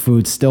the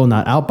food's still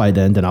not out by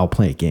then I'll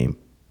play a game.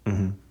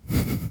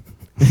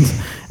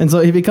 And so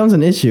it becomes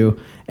an issue,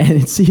 and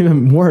it's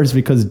even worse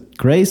because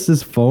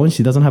Grace's phone,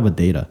 she doesn't have a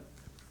data.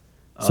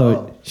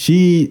 So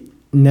she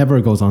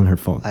never goes on her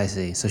phone. I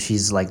see. So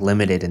she's like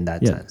limited in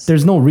that sense.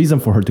 There's no reason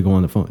for her to go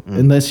on the phone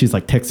unless she's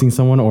like texting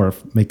someone or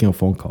making a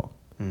phone call.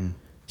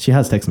 She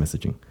has text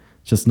messaging,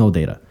 just no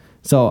data.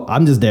 So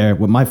I'm just there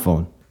with my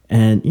phone,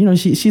 and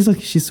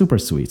she's super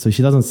sweet. So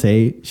she didn't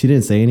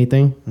say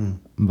anything,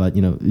 but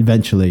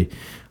eventually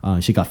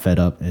she got fed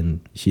up,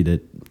 and she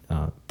did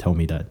tell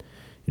me that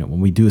when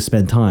we do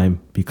spend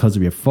time because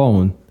of your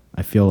phone,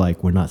 I feel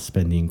like we're not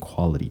spending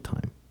quality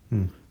time.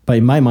 But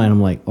in my mind,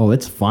 I'm like, oh,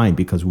 it's fine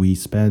because we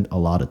spend a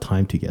lot of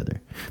time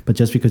together. But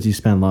just because you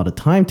spend a lot of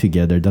time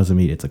together doesn't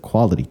mean it's a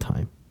quality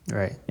time.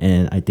 Right.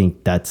 And I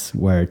think that's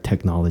where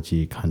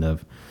technology kind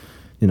of,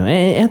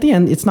 at the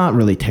end, it's not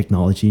really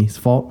technology's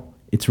fault.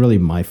 It's really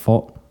my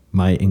fault,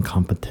 my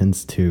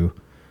incompetence to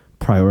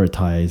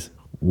prioritize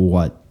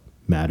what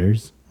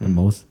matters the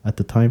most at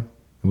the time,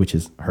 which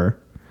is her.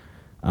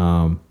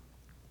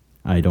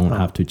 I don't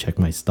have to check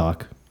my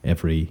stock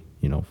every,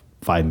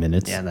 5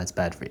 minutes. Yeah, that's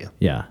bad for you.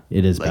 Yeah,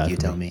 it is like bad. You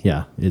for tell me.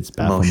 Yeah, it's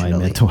bad for my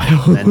mental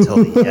health.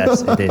 Mentally,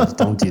 yes, it is.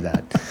 Don't do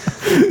that.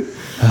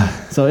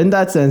 So in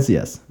that sense,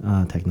 yes,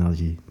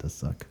 technology does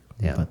suck.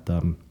 Yeah.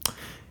 But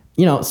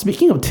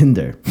speaking of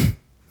Tinder,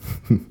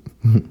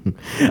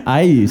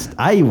 I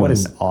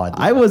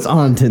was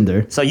on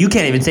Tinder. So you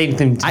can't even say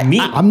anything to me.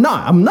 I'm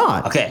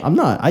not. Okay. I'm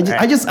not.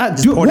 I just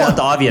point out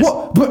the obvious.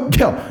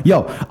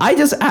 I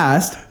just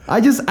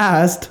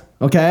asked.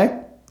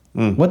 Okay.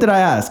 What did I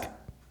ask?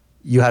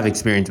 You have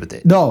experience with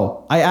it.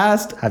 No, I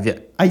asked. Have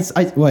you?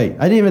 Wait,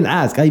 I didn't even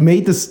ask. I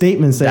made the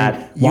statement saying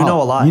that you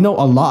know a lot. You know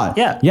a lot.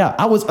 Yeah. Yeah.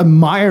 I was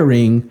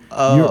admiring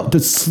the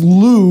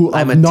slew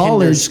of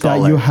knowledge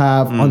that you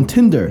have on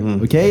Tinder.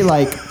 Okay.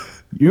 Like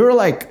you're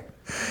like,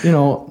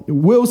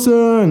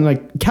 Wilson,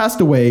 like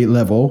Castaway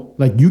level.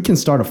 Like you can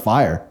start a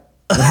fire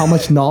with how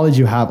much knowledge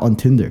you have on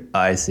Tinder.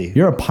 I see.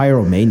 You're a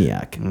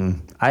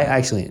pyromaniac. I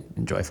actually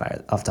enjoy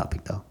fire. Off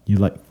topic though. You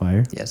like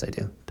fire? Yes, I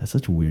do. That's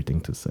such a weird thing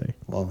to say.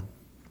 Well,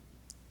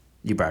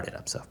 you brought it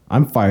up, so.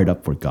 I'm fired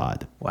up for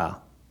God.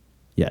 Wow.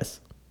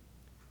 Yes.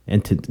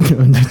 And Tinder.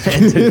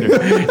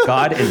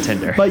 God and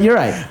Tinder. But you're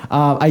right.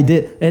 I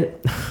did. And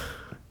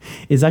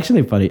it's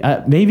actually funny.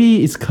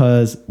 Maybe it's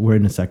because we're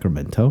in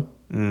Sacramento.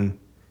 And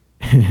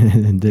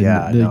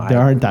there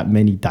aren't that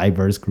many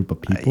diverse group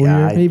of people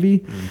here,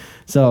 maybe.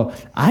 So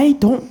I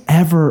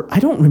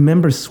don't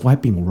remember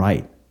swiping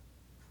right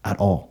at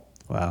all.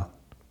 Wow.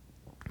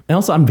 And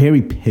also, I'm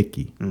very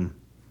picky.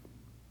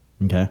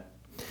 Okay.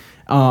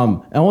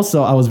 And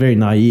also, I was very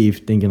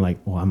naive, thinking like,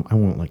 "Well, I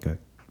want like a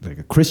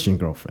Christian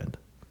girlfriend."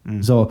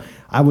 So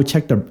I would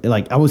check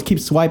I would keep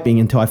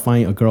swiping until I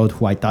find a girl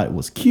who I thought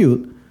was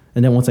cute,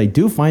 and then once I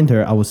do find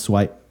her, I would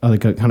swipe,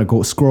 kind of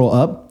go scroll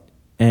up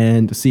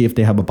and see if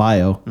they have a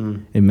bio.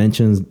 It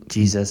mentions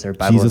Jesus or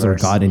Bible Jesus or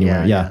verse. God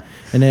anywhere. Yeah.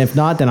 And then if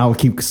not, then I would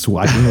keep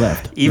swiping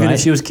left. Even if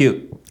she was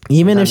cute.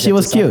 Even if she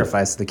was cute.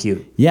 Sacrifice the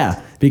cute.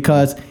 Yeah,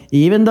 because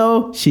even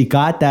though she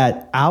got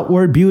that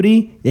outward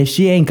beauty, if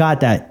she ain't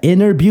got that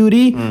inner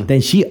beauty, then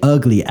she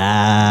ugly. You know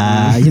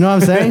what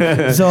I'm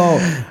saying? So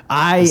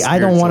I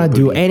don't want to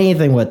do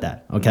anything with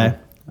that. Okay.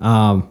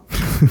 But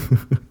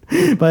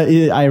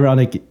the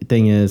ironic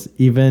thing is,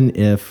 even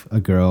if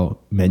a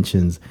girl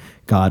mentions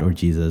God or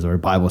Jesus or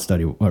Bible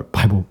study or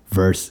Bible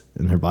verse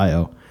in her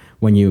bio,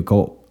 when you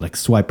go like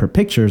swipe her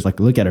pictures, like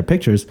look at her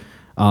pictures,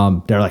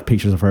 they're like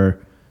pictures of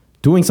her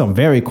doing some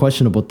very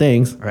questionable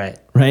things. Right.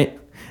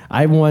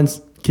 I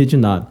once, kid you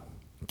not,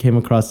 came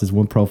across this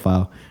one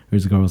profile where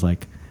this girl was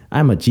like,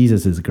 I'm a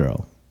Jesus's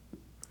girl.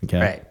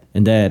 Okay. Right.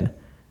 And then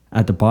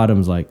at the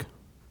bottom's like,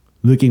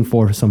 looking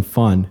for some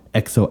fun,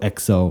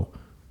 XOXO,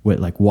 with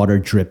like water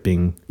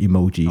dripping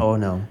emoji. Oh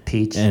no,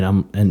 peach. Peach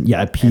and the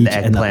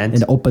eggplant.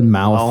 and the open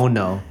mouth. Oh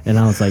no. And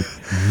I was like,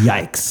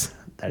 yikes.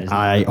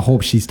 I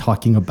hope she's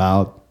talking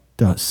about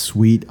the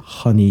sweet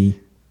honey-like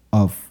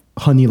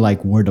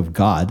word of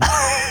God.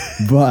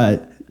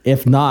 But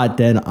if not,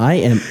 then I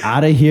am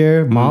out of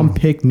here. Mom,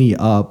 pick me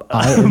up.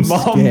 I am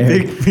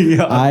scared. Pick me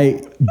up.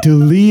 I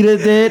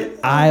deleted it.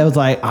 I was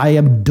like, I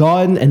am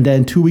done. And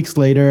then 2 weeks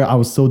later, I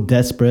was so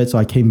desperate, so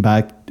I came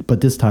back.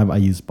 But this time, I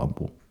used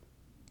Bumble.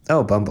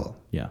 Oh, Bumble.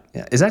 Yeah.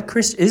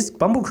 Is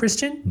Bumble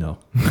Christian? No.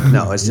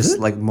 No, it's just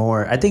like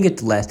more. I think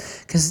it's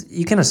less because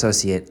you can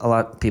associate. A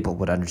lot of people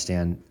would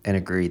understand and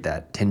agree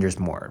that Tinder's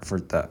more for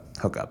the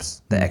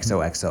hookups, the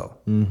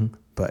XOXO.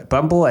 But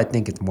Bumble, I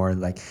think it's more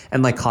like,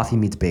 and like Coffee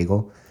Meets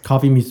Bagel.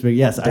 Coffee Meets Bagel.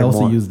 Yes, I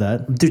also use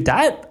that. Dude,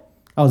 that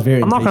I was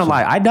very I'm not gonna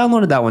impatient. lie. I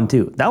downloaded that one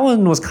too. That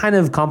one was kind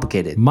of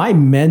complicated. My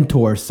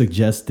mentor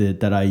suggested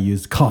that I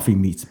use coffee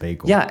meets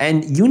bagel. Yeah,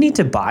 and you need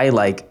to buy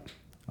like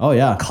Oh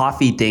yeah.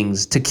 coffee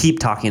things to keep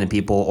talking to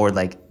people or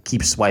like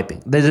keep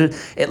swiping.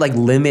 It like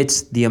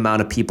limits the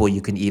amount of people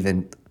you can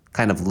even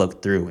kind of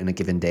look through in a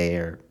given day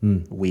or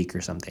week or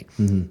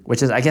something,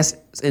 which is, I guess,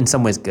 in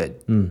some ways good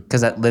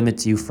because that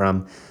limits you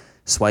from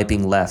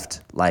swiping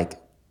left like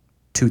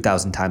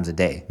 2,000 times a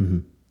day.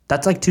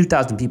 That's like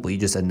 2,000 people you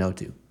just said no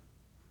to.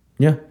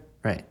 Yeah.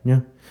 Right.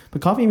 Yeah.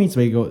 But coffee meets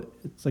bagel,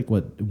 it's like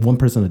what, one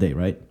person a day,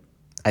 right?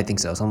 I think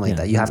so. Something like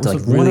that. You have It's to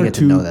like one really or get to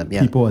two know them.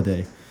 Yeah. people a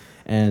day.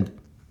 And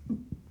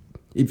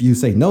if you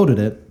say no to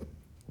it,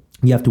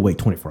 you have to wait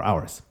 24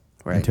 hours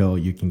until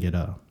you can get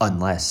a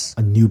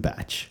new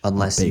batch.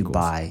 Unless of you bagels.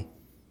 buy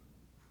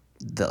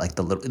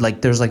the little,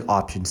 like there's like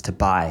options to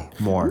buy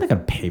more. I'm not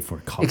gonna pay for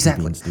coffee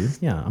Exactly. beans, dude.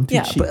 Yeah, I'm too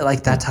cheap. But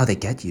like that's how they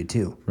get you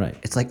too. Right.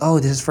 It's like, oh,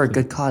 this is for a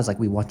good cause. Like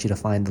we want you to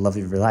find the love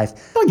of your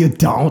life. No, you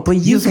don't. But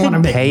you just wanna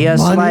can make pay us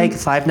money. like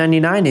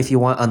 $5.99 if you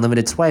want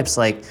unlimited swipes.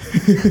 Like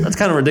that's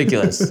kind of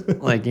ridiculous.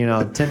 Like, you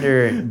know,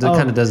 Tinder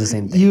kind of does the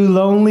same thing. You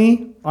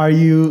lonely? Are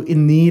you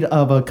in need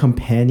of a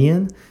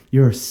companion?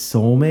 Your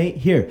soulmate?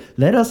 Here,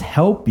 let us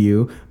help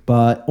you,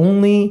 but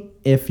only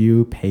if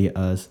you pay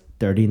us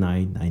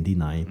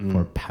 $39.99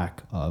 for a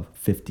pack of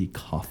 50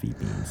 coffee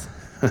beans.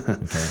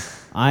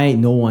 Okay.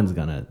 No one's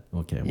gonna.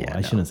 Okay, well,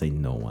 I shouldn't say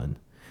no one.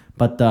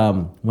 But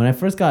when I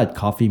first got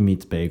coffee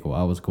meets bagel,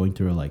 I was going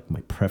through like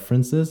my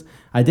preferences.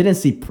 I didn't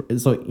see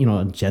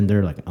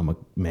gender, like I'm a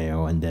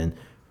male, and then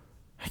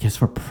I guess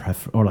for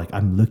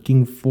I'm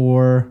looking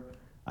for.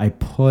 I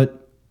put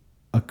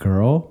a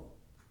girl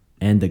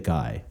and a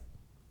guy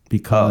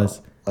because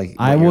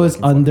I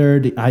was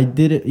under I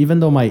did it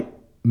even though my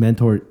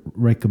mentor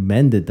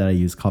recommended that I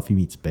use coffee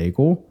meets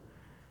bagel.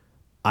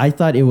 I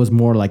thought it was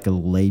more like a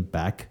laid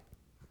back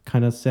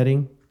kind of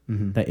setting,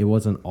 that it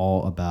wasn't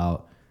all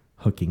about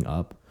hooking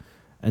up.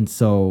 And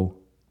so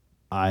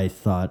I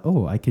thought,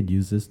 oh, I could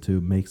use this to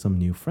make some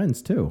new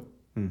friends too.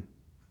 And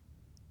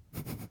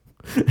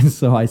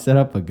so I set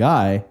up a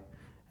guy,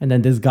 and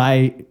then this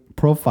guy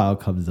profile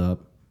comes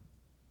up,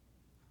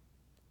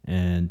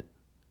 and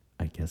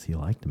I guess he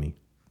liked me.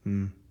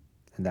 In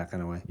that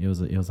kind of way. It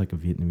was like a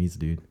Vietnamese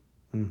dude,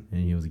 and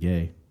he was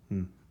gay.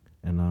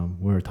 And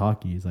we were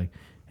talking. He's like,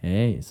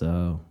 "Hey,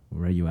 so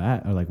where are you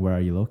at? Or like, where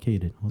are you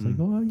located?" I was like,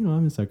 "Oh,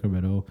 I'm in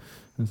Sacramento."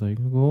 I was like,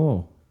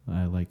 "Oh,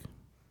 I like."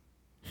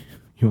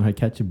 You want to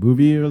catch a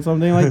movie or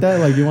something like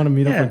that? Like, you want to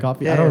meet up for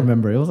coffee? I don't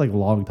remember. It was like a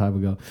long time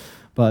ago,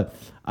 but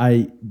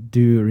I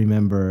do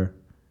remember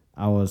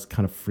I was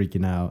kind of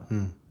freaking out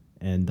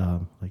and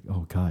like,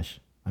 oh gosh,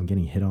 I'm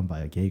getting hit on by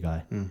a gay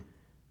guy.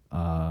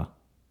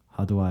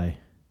 How do I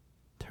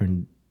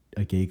turn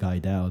a gay guy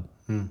down?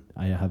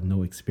 I have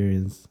no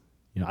experience.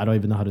 I don't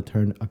even know how to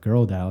turn a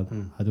girl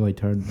down. How do I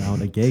turn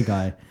down a gay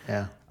guy?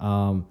 Yeah.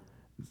 I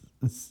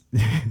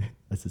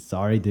said,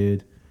 sorry,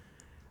 dude.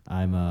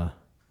 I'm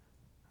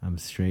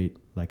straight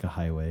like a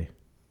highway.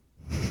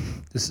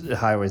 This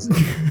highways,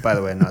 by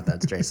the way, not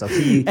that straight. So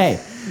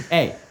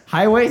hey,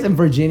 highways in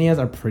Virginia's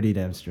are pretty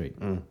damn straight.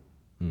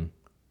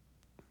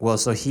 Well,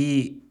 so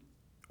he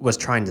was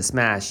trying to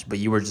smash, but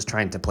you were just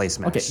trying to play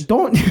smash. Okay,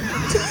 don't.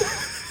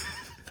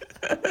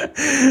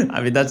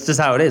 I mean, that's just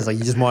how it is. Like,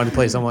 you just wanted to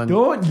play someone.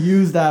 Don't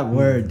use that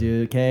word,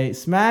 dude. Okay,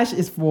 smash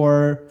is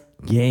for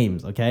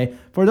games. Okay,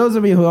 for those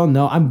of you who don't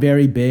know, I'm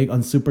very big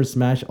on Super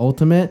Smash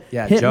Ultimate.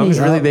 Yeah, Jung's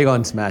really big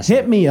on Smash.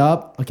 Hit me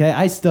up. Okay,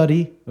 I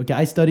study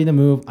the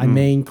move. I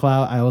main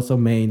Cloud. I also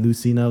main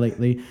Lucina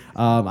lately.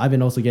 I've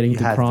been also getting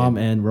into Crom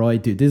and Roy.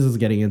 Dude, this is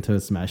getting into a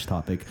Smash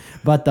topic.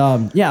 But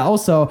yeah,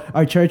 also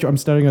our church, I'm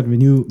starting a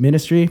new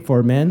ministry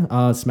for men,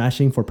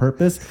 Smashing for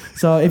Purpose.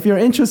 So if you're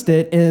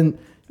interested in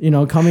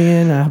coming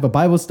in and have a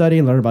Bible study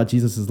and learn about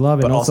Jesus'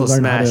 love, and also learn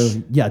smash.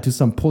 how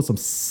to pull some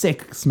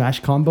sick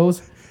Smash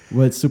combos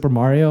with Super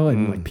Mario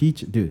and like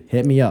Peach, dude,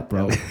 hit me up,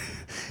 bro.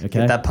 Okay,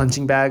 get that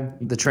punching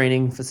bag, the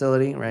training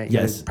facility, right?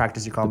 Yes,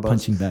 practice your combos. The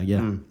punching bag,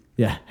 yeah,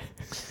 yeah.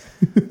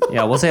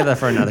 Yeah, we'll save that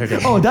for another day.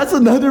 Oh, that's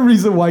another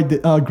reason why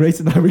Grace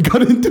and we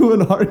got into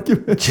an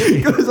argument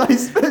because I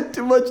spent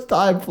too much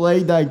time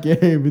playing that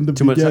game in the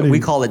beginning. Much time. We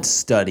call it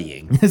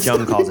studying.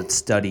 Jung calls it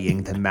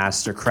studying the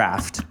master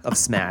craft of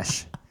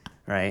Smash.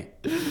 Right?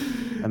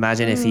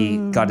 Imagine if he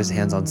got his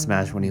hands on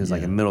Smash when he was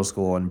like in middle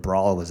school and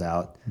Brawl was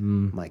out.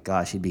 My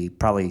gosh, he'd be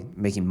probably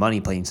making money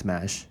playing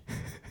Smash.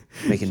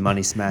 Making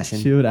money smashing.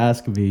 She would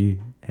ask me,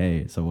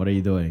 "Hey, so what are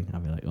you doing?"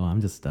 I'd be like, "Oh, I'm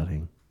just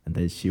studying." And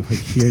then she would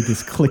hear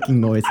this clicking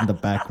noise in the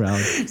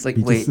background. It's like,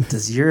 wait,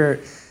 does your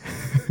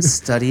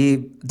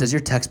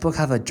textbook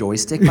have a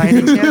joystick by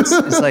any chance?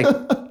 It's like,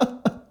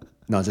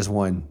 not just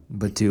one,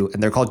 but two.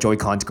 And they're called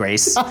Joy-Cons,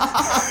 Grace.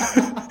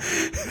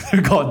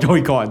 They're called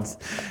Joy-Cons.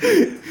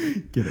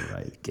 Get it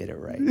right. Get it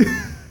right.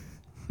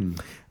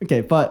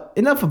 Okay, but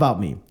enough about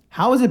me.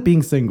 How is it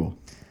being single?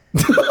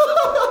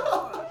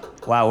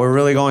 Wow, we're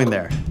really going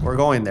there. We're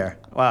going there.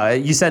 Wow,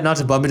 you said not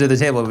to bump into the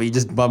table, but you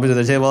just bump into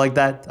the table like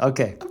that?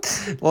 Okay.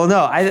 Well, no,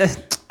 I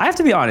have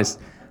to be honest.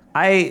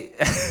 I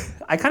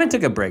kind of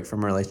took a break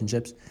from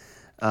relationships.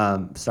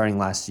 starting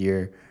last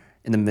year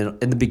in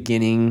the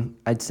beginning,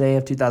 I'd say,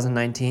 of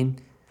 2019.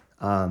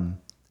 And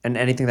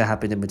anything that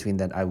happened in between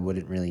that, I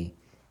wouldn't really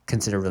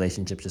consider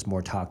relationships, just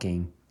more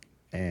talking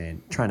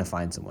and trying to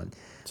find someone.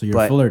 So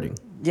you're flirting.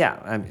 Yeah.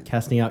 I mean,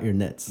 casting out your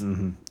nets.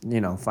 Mm-hmm, you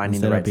know, finding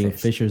Instead the right of being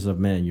fish. fishers of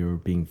men, you're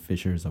being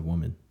fishers of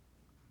women.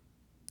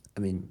 I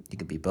mean, you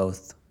could be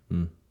both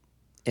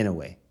in a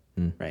way,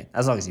 right?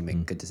 As long as you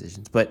make good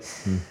decisions. But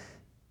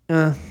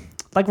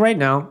like right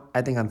now,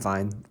 I think I'm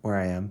fine where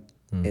I am.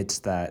 It's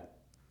that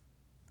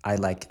I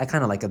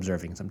kind of like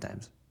observing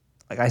sometimes.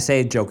 Like I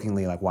say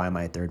jokingly, like, why am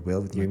I a third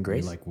wheel with you and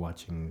Grace? You like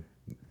watching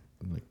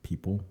like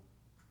people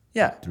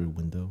Yeah. through a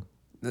window?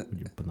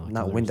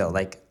 Not window,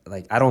 like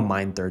I don't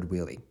mind third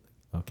wheeling.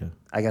 Okay.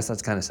 I guess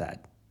that's kind of sad.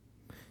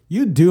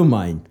 You do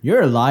mind.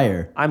 You're a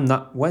liar. I'm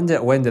not. When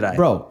did I?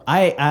 Bro,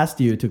 I asked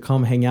you to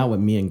come hang out with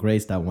me and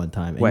Grace that one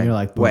time. And When? you're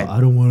like, bro, When? I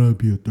don't want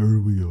to be a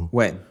third wheel.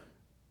 When?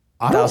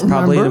 I That was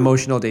probably an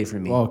emotional day for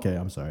me. Well, okay,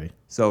 I'm sorry.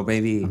 So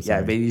maybe,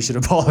 sorry. maybe you should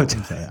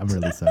apologize. Okay, I'm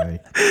really sorry.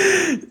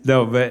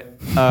 No, but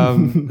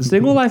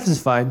single life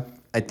is fine.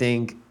 I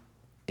think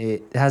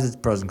it has its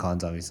pros and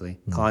cons, obviously.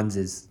 Cons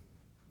is...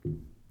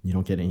 You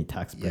don't get any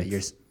tax breaks.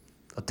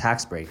 Yeah, a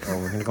tax break. Oh,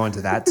 we're going to go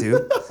into that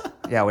too?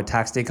 Yeah, with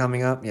tax day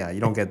coming up, you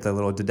don't get the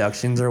little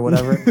deductions or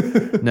whatever.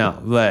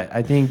 No, but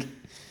I think...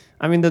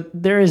 I mean,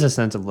 there is a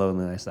sense of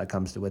loneliness that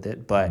comes with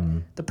it, but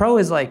the pro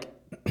is like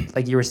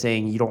you were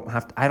saying,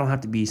 I don't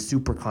have to be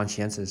super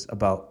conscientious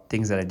about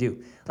things that I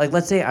do. Like,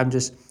 let's say I'm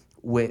just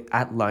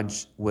at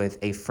lunch with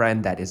a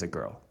friend that is a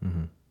girl,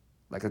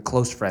 like a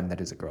close friend that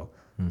is a girl.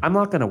 I'm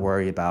not going to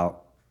worry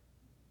about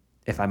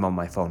if I'm on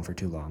my phone for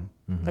too long.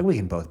 Like, we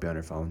can both be on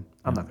our phone.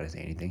 I'm not going to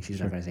say anything. She's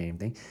not going to say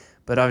anything.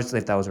 But obviously,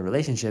 if that was a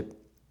relationship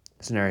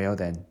scenario,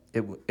 then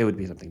it would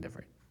be something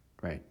different,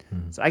 right?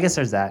 So I guess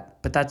there's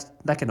that, but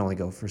that can only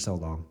go for so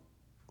long.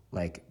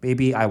 Like,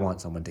 maybe I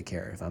want someone to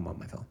care if I'm on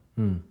my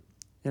phone.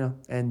 You know,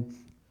 and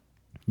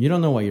you don't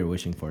know what you're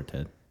wishing for,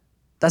 Ted.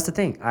 That's the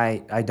thing.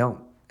 I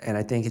don't. And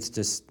I think it's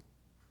just,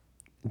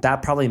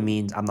 that probably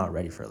means I'm not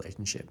ready for a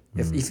relationship.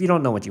 If you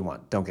don't know what you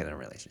want, don't get in a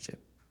relationship.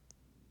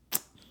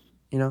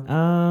 You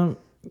know?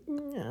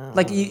 Yeah.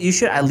 Like, you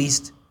should at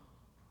least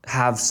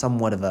have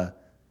somewhat of a,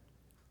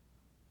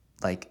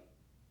 like,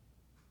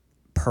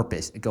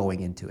 purpose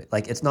going into it.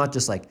 Like, it's not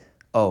just like,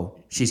 oh,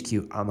 she's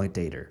cute, I'm a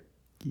dater.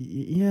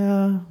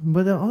 Yeah,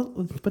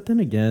 but then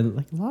again,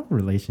 like a lot of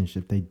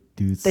relationships,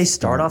 they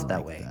start off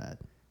that way.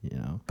 You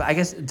know. But I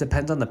guess it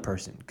depends on the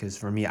person. Because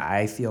for me,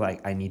 I feel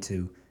like I need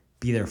to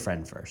be their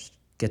friend first,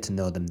 get to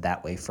know them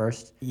that way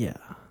first. Yeah.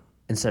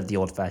 Instead of the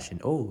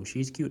old-fashioned, oh,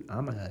 she's cute,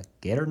 I'm gonna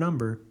get her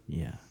number.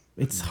 Yeah,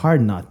 it's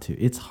hard not to.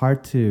 It's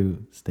hard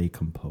to stay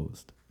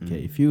composed.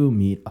 Okay, if you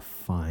meet a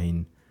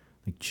fine,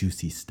 like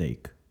juicy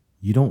steak,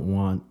 you don't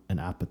want an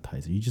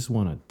appetizer. You just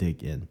want to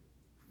dig in.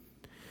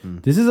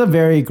 This is a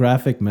very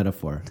graphic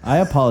metaphor. I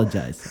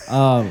apologize.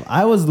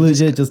 I was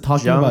legit just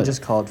talking Jung about.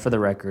 just called, for the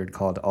record,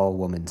 called all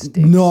women steaks.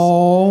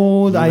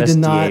 No, I did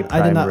not.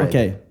 I did not. rib.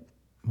 Okay.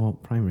 Well,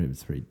 prime rib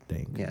is pretty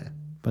dank. Yeah.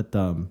 But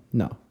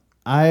no.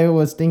 I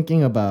was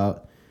thinking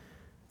about.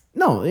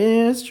 No,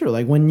 it's true.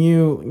 Like when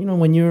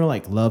when you're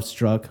like love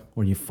struck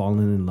or you've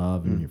fallen in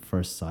love in your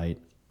first sight,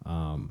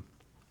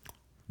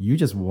 you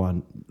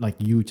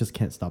just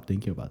can't stop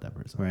thinking about that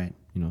person. Right.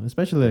 You know,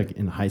 especially like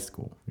in high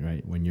school,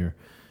 right? When you're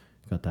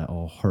got that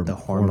all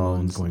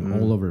hormones going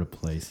all over the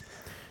place.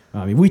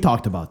 I mean, we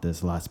talked about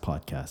this last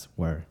podcast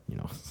where,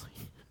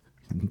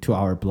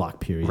 2-hour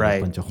block period, Right.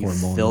 a bunch of You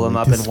hormones. fill them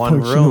up in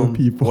one room.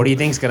 People. What do you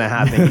think's going to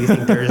happen? You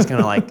think they're just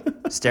going to like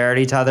stare at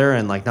each other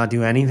and like not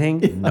do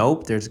anything? Yeah.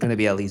 Nope. There's going to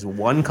be at least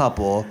one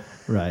couple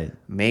right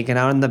making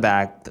out in the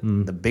back,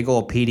 the big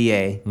old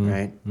PDA,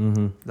 right?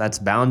 Mm-hmm. That's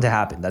bound to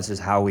happen. That's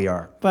just how we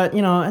are. But,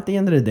 at the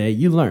end of the day,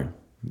 you learn.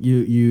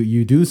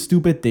 You do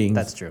stupid things.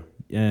 That's true.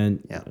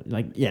 And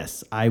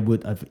yes, I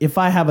would, if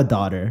I have a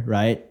daughter,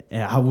 right?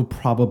 I would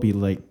probably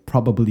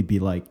be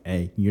like,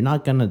 hey, you're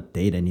not gonna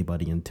date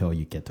anybody until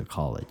you get to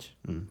college,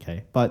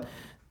 okay? But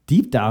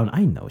deep down,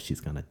 I know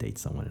she's gonna date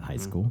someone in high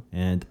school,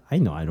 and I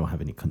know I don't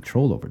have any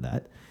control over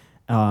that.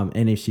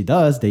 And if she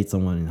does date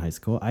someone in high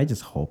school, I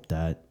just hope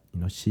that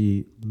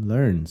she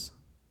learns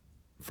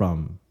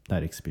from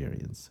that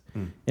experience.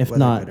 If whether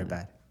not, good or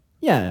bad.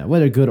 Yeah,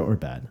 whether good or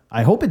bad.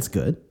 I hope it's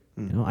good.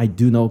 I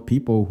do know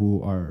people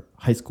who are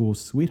high school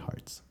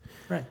sweethearts,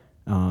 right?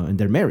 And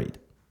they're married,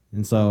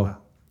 and so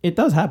it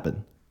does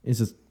happen. It's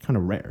just kind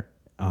of rare.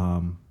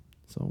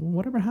 So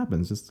whatever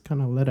happens, just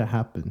kind of let it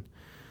happen.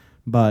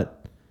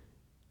 But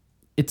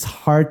it's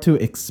hard to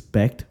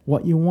expect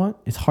what you want.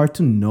 It's hard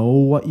to know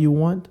what you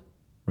want,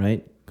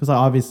 right? Because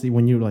obviously,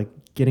 when you're like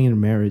getting into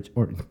marriage,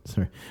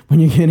 when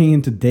you're getting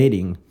into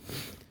dating,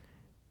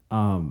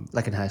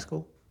 like in high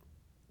school.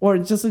 Or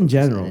just in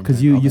general,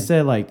 because you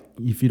said like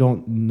if you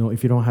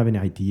don't have any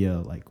idea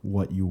like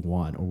what you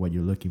want or what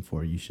you're looking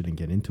for, you shouldn't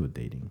get into a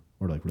dating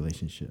or like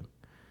relationship.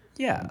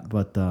 Yeah.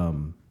 But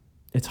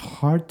it's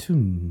hard to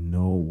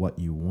know what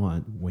you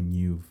want when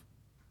you've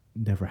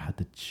never had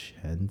the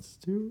chance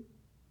to.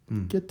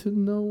 get to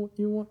know what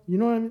you want. You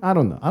know what I mean? I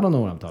don't know. I don't know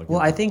what I'm talking about.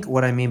 Well, I think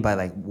what I mean by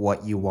like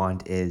what you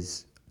want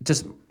is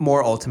just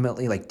more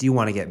ultimately like, do you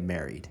want to get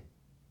married?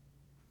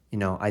 You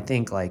know, I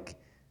think like,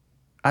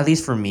 at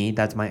least for me,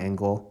 that's my end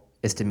goal,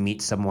 is to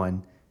meet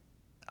someone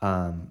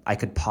I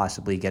could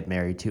possibly get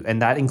married to.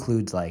 And that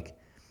includes like,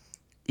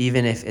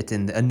 even if it's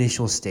in the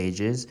initial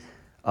stages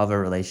of a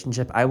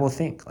relationship, I will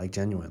think like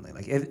genuinely,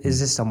 like, is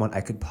this someone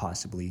I could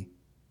possibly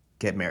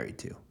get married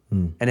to?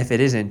 And if it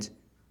isn't,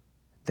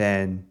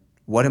 then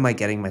what am I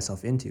getting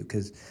myself into?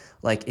 Because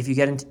like, if you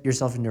get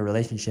yourself into a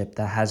relationship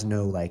that has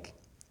no like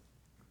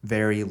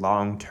very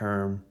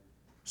long-term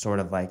sort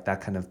of like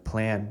that kind of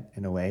plan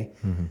in a way,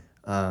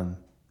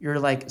 you're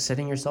like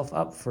setting yourself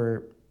up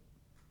for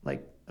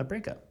like a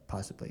breakup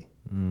possibly.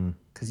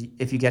 Because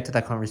if you get to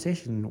that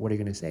conversation, what are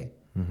you going to say?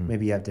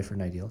 Maybe you have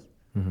different ideals.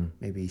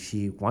 Maybe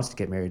she wants to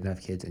get married and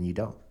have kids and you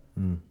don't.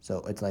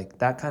 So it's like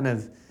that kind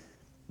of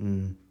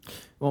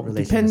well,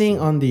 depending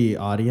on the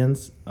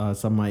audience,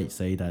 some might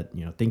say that,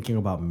 you know, thinking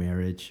about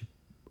marriage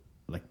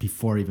like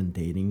before even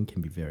dating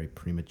can be very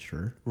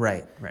premature.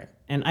 Right.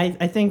 And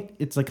I think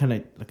it's like kind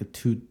of like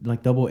a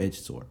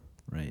double-edged sword,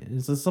 right?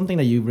 It's just something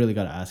that you really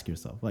got to ask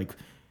yourself. Like,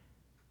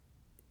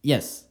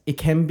 yes, it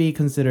can be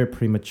considered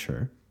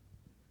premature,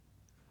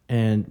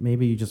 and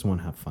maybe you just want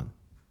to have fun.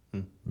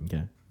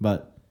 Okay.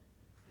 But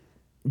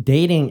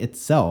dating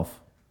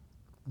itself,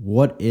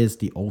 what is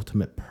the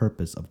ultimate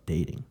purpose of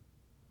dating,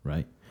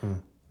 right?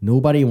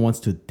 Nobody wants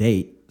to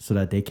date so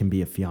that they can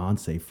be a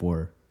fiance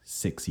for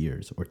 6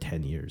 years or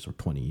 10 years or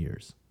 20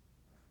 years,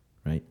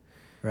 right?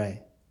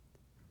 Right.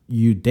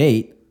 You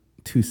date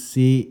to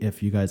see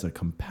if you guys are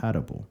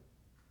compatible.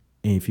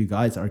 And if you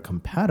guys are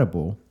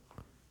compatible,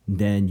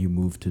 then you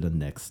move to the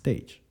next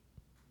stage.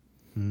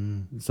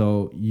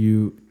 So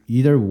you,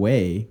 either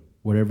way,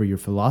 whatever your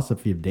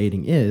philosophy of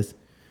dating is,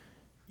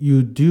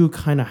 you do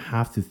kind of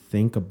have to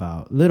think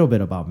about a little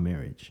bit about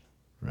marriage,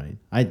 right?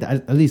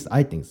 At least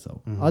I think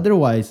so.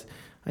 Otherwise,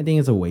 I think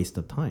it's a waste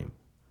of time.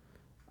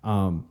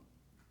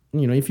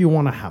 You know, if you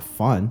want to have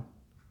fun,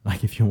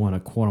 like if you want to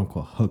quote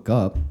unquote hook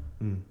up,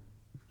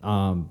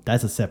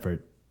 that's a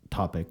separate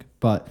topic.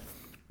 But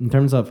in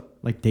terms of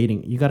like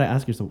dating, you got to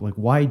ask yourself, like,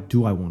 why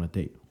do I want to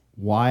date?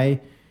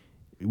 Why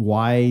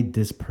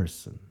this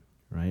person,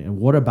 right? And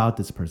what about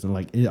this person?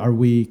 Like, are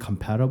we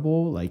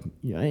compatible? Like,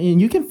 you know, and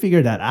you can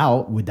figure that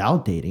out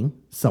without dating,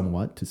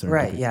 somewhat to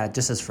certain degree. Yeah,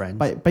 just as friends.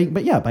 By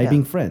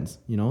being friends,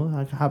 you know,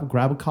 like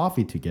grab a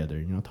coffee together,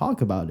 you know,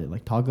 talk about it,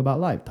 like talk about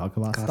life, talk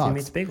about Coffee stocks.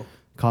 meets bagel.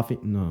 Coffee,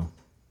 no.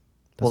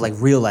 Well, like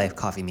real life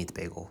coffee meets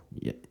bagel.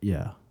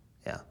 Yeah.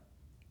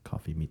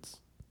 Coffee meets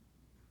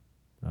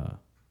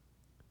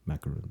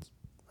macaroons.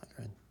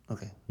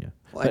 Okay. Yeah.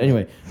 Well, But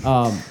anyway,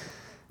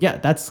 yeah,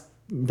 that's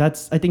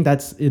I think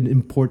that's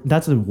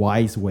that's a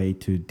wise way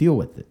to deal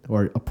with it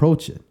or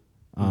approach it.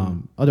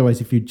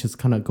 Otherwise, if you just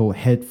kind of go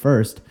head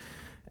first,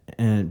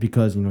 and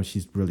because, you know,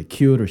 she's really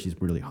cute or she's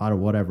really hot or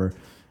whatever,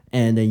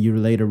 and then you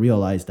later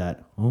realize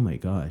that, oh my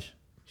gosh,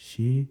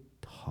 she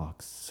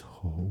talks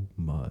so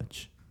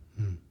much.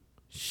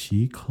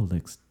 She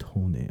collects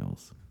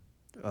toenails.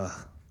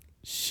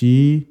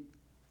 She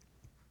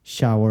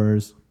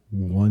showers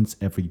once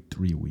every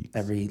 3 weeks.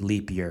 Every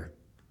leap year.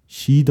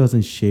 She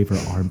doesn't shave her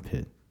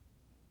armpit.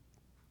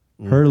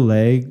 Her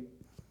legs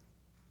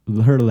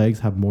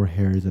have more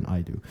hairs than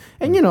I do.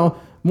 And, you know,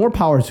 more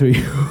power to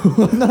you.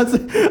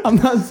 I'm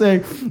not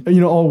saying,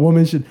 you know, all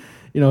women should,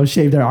 you know,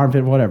 shave their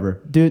armpit,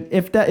 whatever. Dude,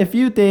 if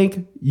you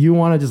think you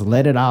want to just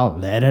let it out,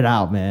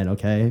 man,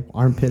 okay?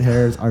 Armpit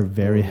hairs are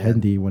very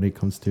handy when it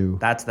comes to...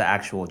 That's the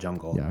actual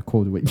jungle. Yeah,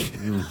 quote what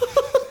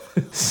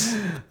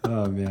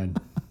Oh, man.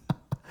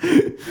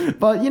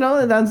 But, you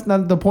know, that's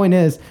not the point.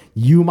 Is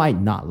you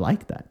might not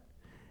like that.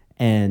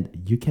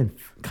 And you can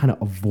kind of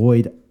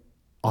avoid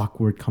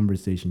awkward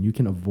conversation. You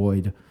can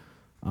avoid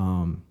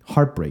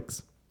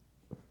heartbreaks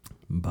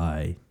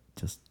by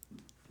just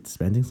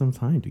spending some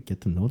time to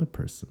get to know the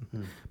person.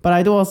 But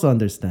I do also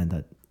understand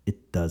that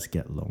it does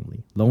get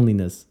lonely.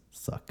 Loneliness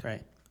sucks.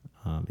 Right.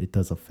 It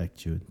does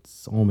affect you in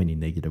so many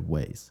negative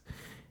ways.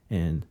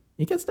 And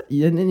it gets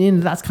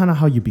and that's kind of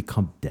how you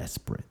become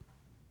desperate.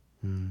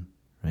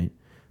 Right?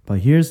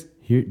 But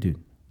dude,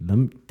 let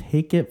me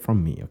take it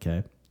from me,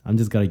 okay? I'm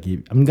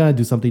gonna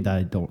do something that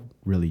I don't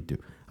really do.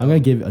 I'm gonna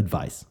give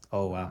advice.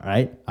 Oh, wow. All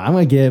right? I'm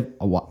gonna give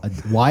a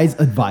wise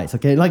advice,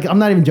 okay? Like, I'm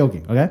not even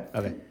joking, okay?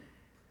 Okay.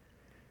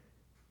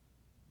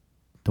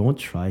 Don't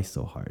try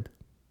so hard.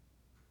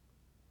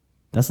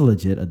 That's a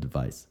legit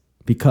advice.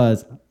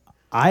 Because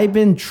I've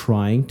been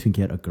trying to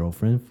get a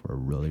girlfriend for a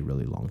really,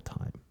 really long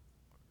time,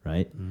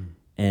 right?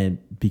 And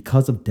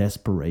because of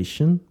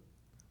desperation,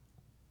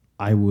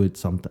 I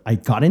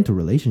got into a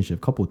relationship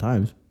a couple of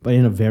times, but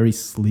in a very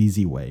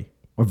sleazy way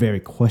or very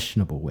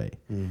questionable way.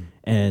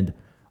 And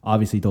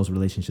obviously those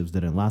relationships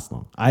didn't last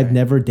long. I've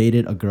never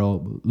dated a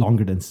girl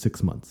longer than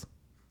 6 months.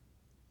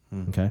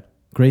 Okay?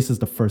 Grace is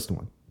the first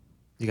one.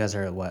 You guys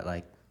are at what,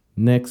 like?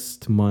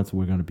 Next month,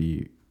 we're going to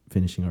be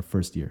finishing our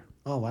first year.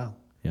 Oh, wow.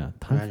 Yeah,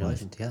 time flies.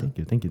 Congratulations,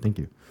 yeah. Thank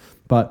you.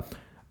 But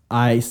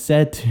I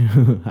said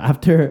to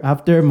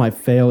after my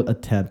failed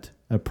attempt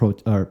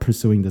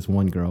pursuing this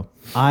one girl,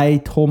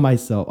 I told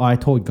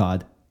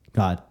God,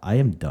 I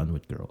am done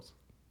with girls.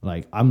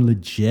 Like, I'm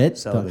legit.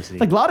 Celibacy.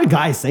 Like, a lot of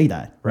guys say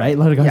that, right? A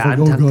lot of guys Yeah, like,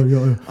 oh God,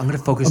 yeah, I'm gonna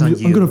focus on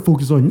you. I'm gonna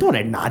focus on. No,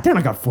 they're not. They're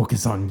not gonna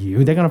focus on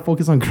you. They're gonna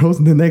focus on girls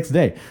the next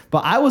day.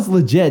 But I was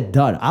legit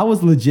done. I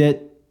was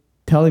legit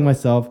telling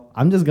myself,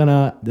 I'm just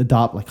gonna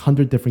adopt like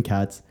 100 different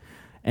cats,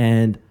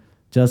 and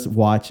just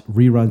watch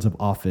reruns of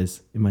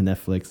Office in my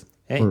Netflix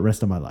for the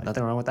rest of my life.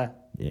 Nothing wrong with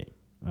that. Yeah.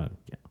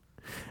 Yeah.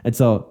 And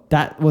so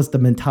that was the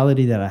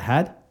mentality that I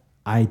had.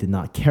 I did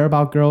not care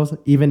about girls.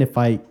 Even if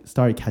I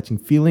started catching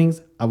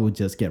feelings, I would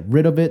just get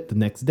rid of it the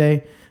next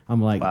day.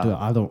 I'm like, dude,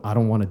 I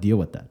don't want to deal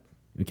with that.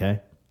 Okay.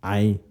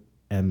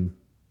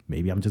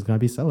 Maybe I'm just going to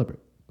be celibate.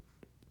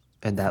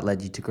 And that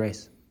led you to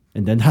grace.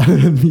 And then that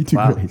led me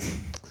to grace.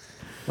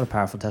 What a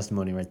powerful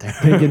testimony right there.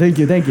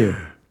 Thank you.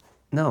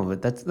 No,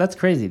 but that's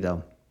crazy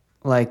though.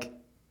 Like,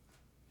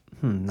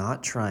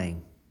 not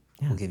trying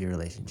will give you a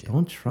relationship.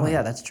 Don't try. Well,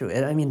 yeah, that's true.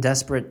 I mean,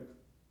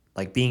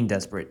 being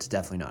desperate is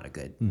definitely not a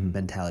good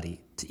mentality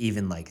to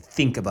even like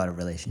think about a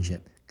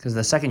relationship. Because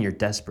the second you're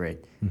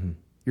desperate,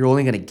 you're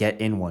only going to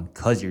get in one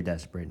because you're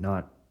desperate,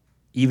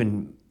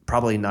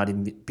 probably not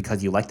even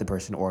because you like the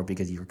person or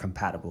because you're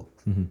compatible.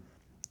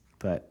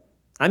 But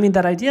I mean,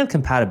 that idea of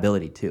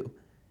compatibility too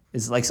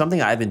is like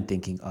something I've been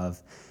thinking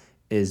of.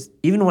 Is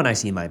even when I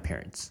see my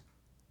parents,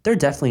 they're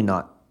definitely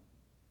not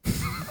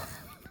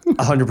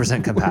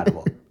 100%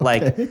 compatible.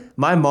 Like,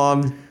 my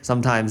mom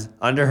sometimes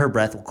under her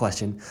breath will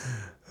question,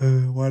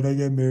 why'd I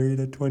get married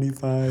at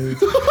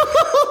 25?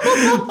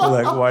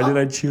 Like, why did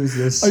I choose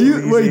this?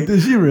 Wait,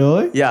 did she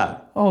really? Yeah.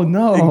 Oh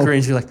no. In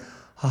Korean, she's like,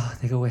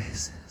 내가 왜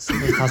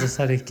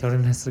 25살에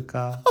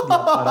결혼했을까?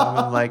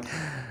 I'm like,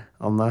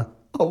 엄마.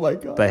 Oh my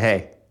God. But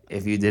hey,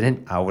 if you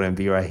didn't, I wouldn't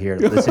be right here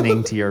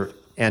listening to your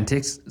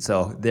antics.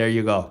 So there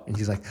you go. And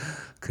she's like,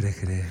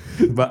 그래.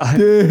 But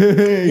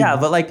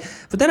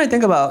but then I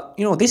think about,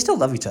 they still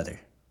love each other.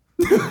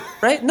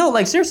 Right? No,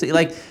 like seriously,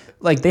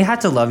 like they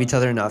had to love each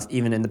other enough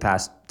even in the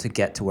past to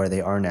get to where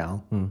they are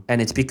now.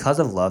 And it's because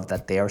of love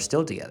that they are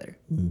still together,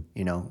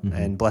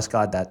 and bless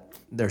God that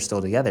they're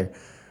still together.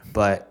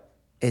 But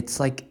it's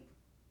like,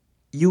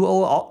 you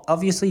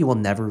will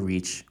never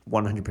reach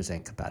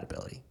 100%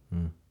 compatibility.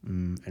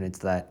 And it's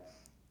that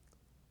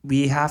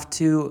we have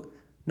to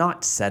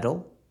not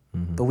settle,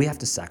 but we have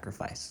to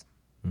sacrifice.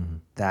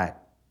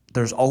 That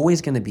there's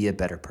always going to be a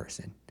better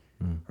person,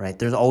 right?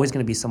 There's always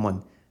going to be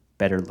someone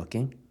better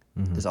looking.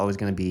 There's always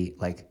going to be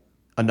like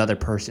another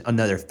person,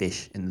 another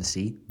fish in the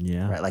sea,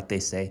 right? Like they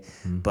say.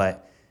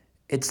 But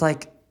it's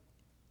like,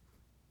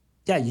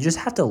 you just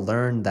have to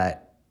learn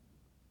that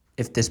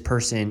if this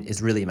person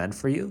is really meant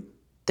for you,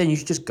 then you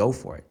should just go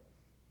for it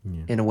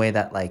in a way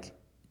that like,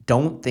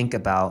 don't think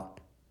about,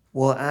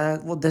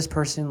 well, this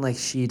person, like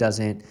she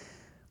doesn't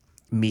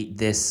meet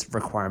this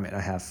requirement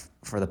I have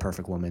for the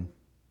perfect woman.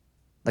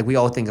 Like we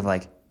all think of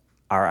like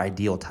our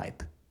ideal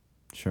type.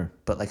 Sure.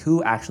 But like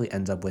who actually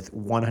ends up with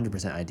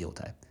 100% ideal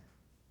type?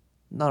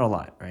 Not a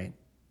lot, right?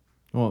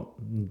 Well,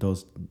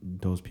 those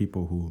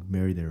people who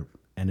marry their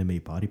anime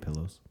body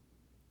pillows.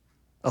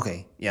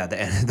 Okay, yeah,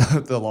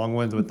 the long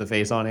ones with the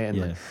face on it,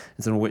 and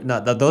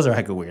those are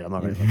hecka weird. I'm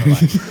not ready for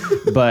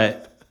that.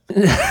 But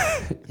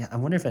yeah, I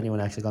wonder if anyone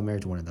actually got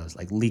married to one of those,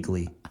 like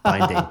legally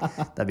binding.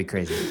 That'd be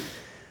crazy.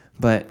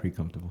 But pretty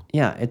comfortable.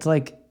 Yeah, it's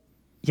like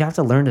you have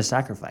to learn to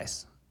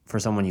sacrifice for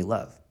someone you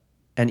love,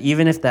 and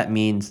even if that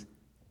means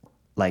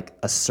like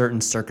a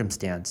certain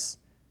circumstance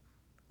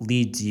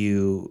leads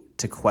you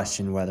to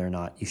question whether or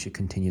not you should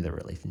continue the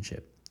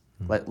relationship.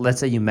 Like, let's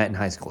say you met in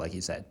high school, like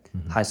you said,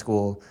 high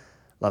school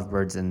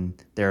lovebirds,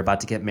 and they're about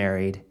to get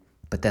married.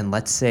 But then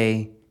let's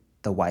say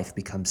the wife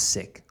becomes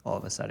sick all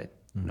of a sudden.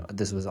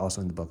 This was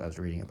also in the book I was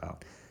reading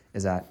about,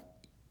 is that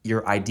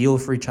you're ideal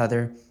for each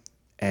other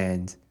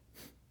and,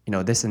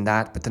 this and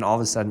that, but then all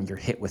of a sudden you're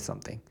hit with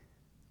something.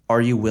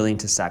 Are you willing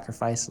to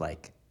sacrifice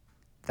like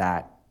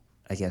that,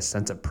 I guess,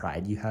 sense of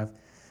pride you have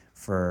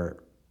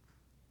for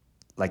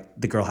like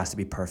the girl has to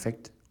be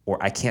perfect, or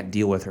I can't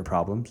deal with her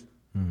problems.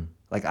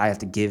 Like I have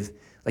to give,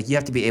 like you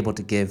have to be able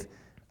to give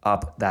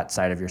up that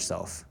side of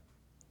yourself.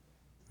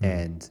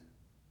 And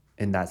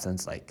in that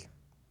sense, like,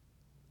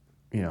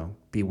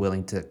 be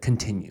willing to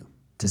continue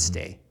to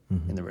stay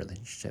in the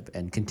relationship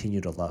and continue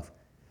to love.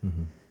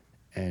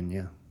 And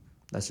yeah,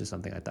 that's just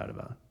something I thought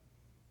about.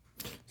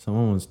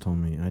 Someone once told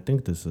me, I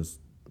think this is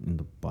in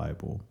the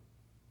Bible,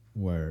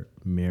 where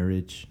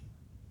marriage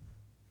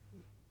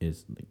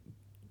is like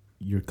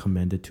you're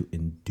commanded to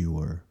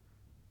endure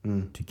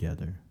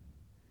together.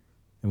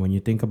 And when you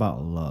think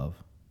about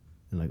love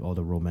and like all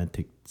the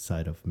romantic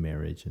side of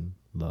marriage and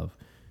love,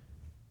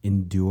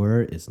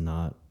 endure is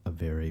not a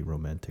very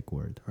romantic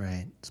word.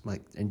 Right. It's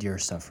like endure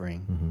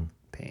suffering,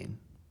 pain.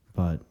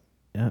 But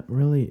it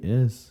really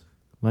is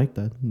like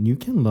that. You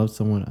can love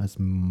someone as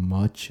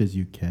much as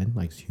you can,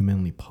 like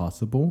humanly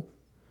possible,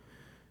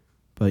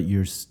 but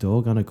you're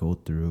still gonna go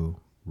through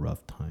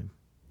rough time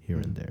here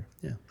and there.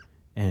 Yeah.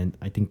 And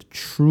I think the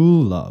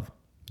true love,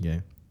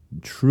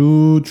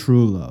 True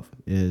love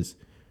is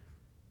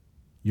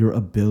your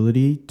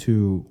ability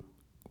to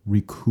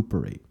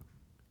recuperate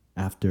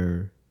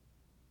after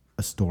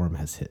a storm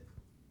has hit.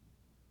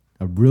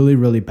 A really,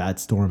 really bad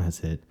storm has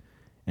hit.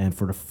 And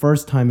for the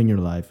first time in your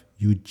life,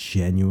 you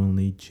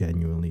genuinely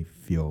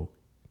feel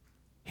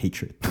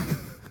hatred.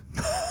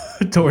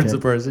 Towards the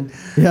person.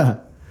 Yeah.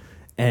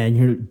 And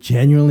you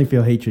genuinely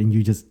feel hatred and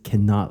you just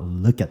cannot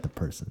look at the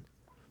person.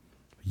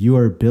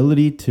 Your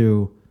ability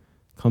to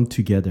come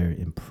together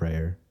in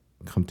prayer,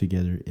 come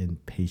together in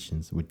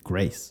patience with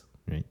grace,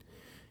 right?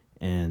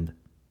 And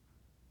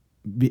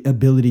the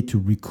ability to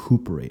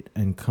recuperate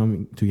and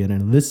coming together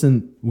and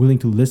listen, willing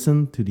to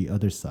listen to the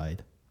other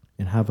side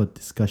and have a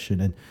discussion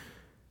and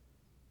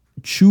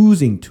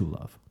choosing to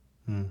love.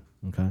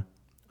 Okay.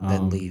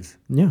 Then leave.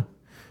 Yeah.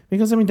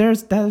 Because I mean,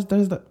 there's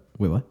the,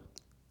 wait, what?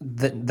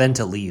 Then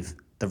to leave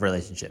the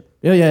relationship.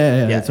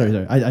 Yeah.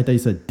 Sorry. I thought you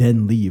said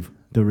then leave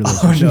the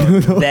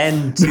relationship. No.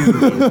 Then to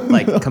leave.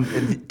 Like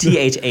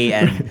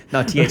THAN,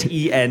 not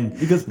THEN.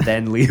 Because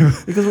then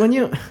leave. Because when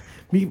you,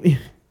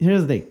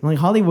 here's the thing, like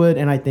Hollywood,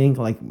 and I think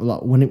like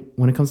when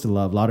it comes to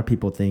love, a lot of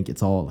people think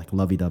it's all like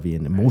lovey-dovey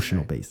and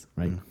emotional based,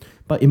 right?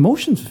 But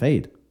emotions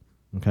fade.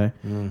 Okay.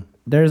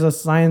 There's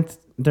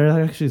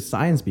actually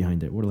science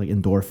behind it. Where like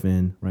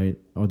endorphin, right?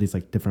 All these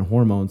like different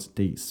hormones,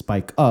 they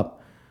spike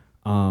up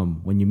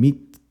when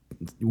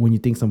you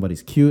think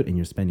somebody's cute and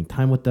you're spending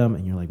time with them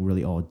and you're like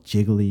really all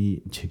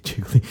jiggly,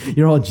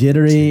 you're all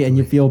jittery and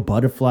you feel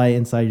butterfly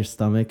inside your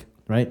stomach,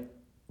 right?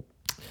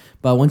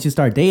 But once you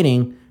start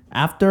dating,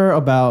 after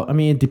about, I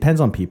mean, it depends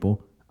on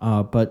people,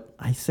 but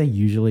I say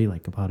usually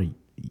like about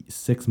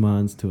 6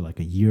 months to like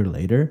a year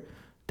later,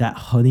 that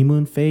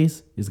honeymoon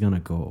phase is gonna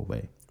go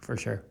away. For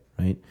sure.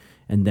 Right?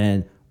 And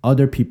then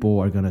other people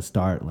are gonna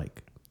start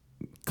like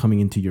coming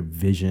into your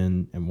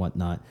vision and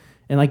whatnot.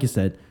 And like you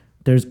said,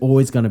 there's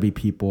always gonna be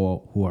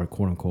people who are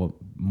quote unquote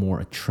more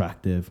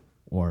attractive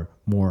or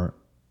more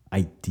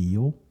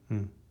ideal.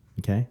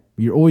 Okay?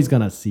 You're always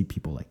gonna see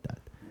people like that.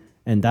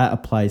 And that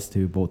applies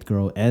to both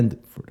girl and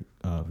for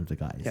the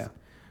guys. Yeah.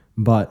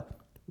 But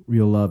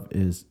real love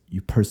is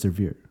you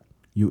persevere,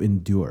 you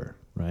endure,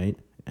 right?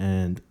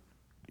 And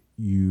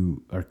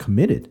you are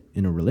committed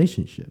in a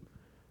relationship.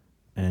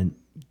 And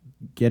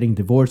getting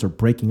divorced or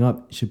breaking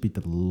up should be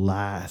the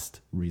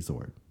last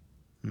resort,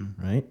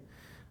 right?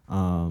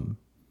 And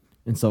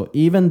so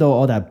even though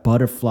all that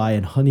butterfly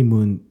and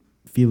honeymoon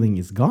feeling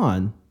is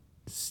gone,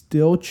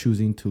 still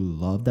choosing to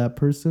love that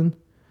person,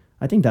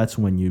 I think that's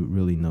when you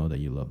really know that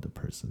you love the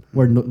person.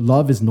 Where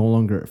love is no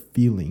longer a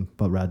feeling,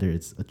 but rather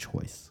it's a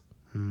choice.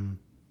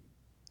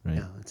 Right?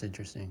 Yeah, that's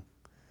interesting.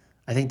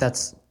 I think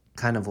that's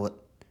kind of what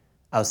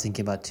I was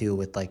thinking about too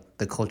with like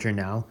the culture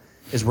now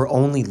is we're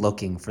only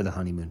looking for the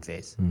honeymoon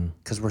phase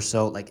because we're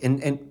so like,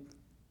 and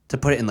to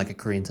put it in like a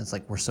Korean sense,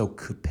 like we're so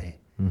coupe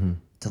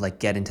to like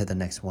get into the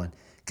next one.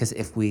 Because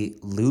if we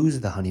lose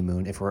the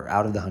honeymoon, if we're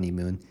out of the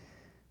honeymoon,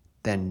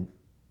 then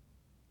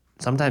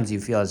sometimes you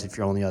feel as if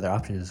your only other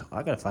option is,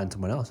 I got to find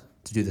someone else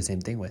to do the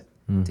same thing with,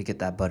 to get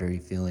that buttery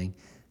feeling.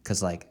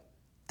 Because like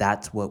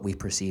that's what we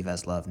perceive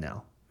as love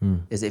now.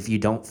 Is if you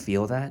don't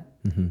feel that,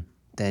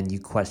 then you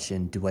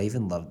question, do I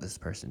even love this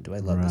person? Do I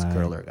love this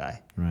girl or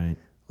guy? Right.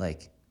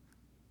 Like,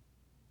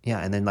 yeah.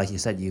 And then like you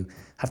said, you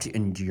have to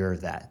endure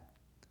that,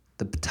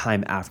 the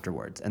time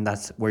afterwards. And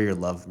that's where your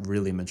love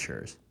really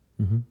matures.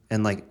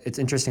 And like, it's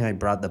interesting I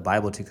brought the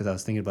Bible too, because I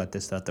was thinking about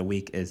this throughout the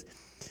week is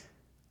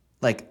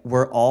like,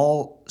 we're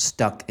all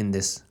stuck in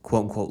this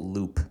quote unquote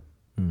loop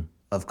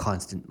of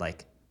constant,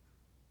 like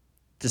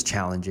just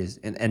challenges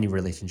in any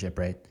relationship.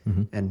 Right.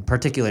 And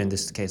particularly in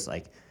this case,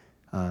 like,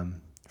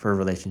 for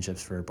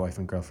relationships for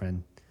boyfriend,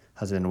 girlfriend,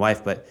 husband and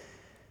wife. But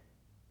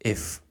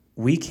if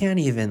we can't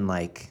even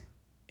like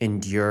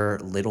endure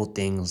little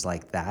things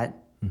like that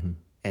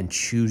and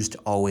choose to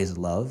always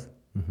love,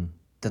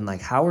 then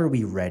like how are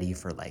we ready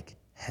for like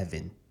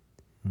heaven?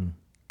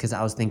 Because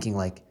I was thinking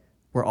like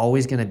we're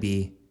always going to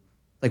be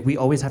like, we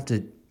always have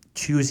to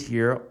choose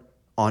here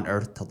on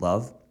earth to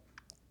love.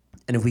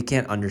 And if we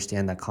can't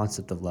understand that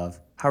concept of love,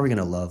 how are we going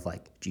to love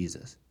like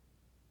Jesus?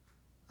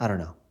 I don't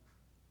know.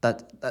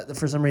 That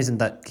for some reason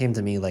that came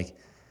to me like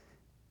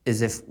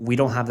is if we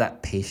don't have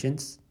that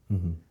patience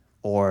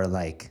or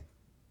like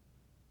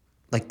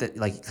the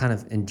like kind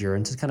of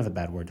endurance is kind of a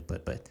bad word to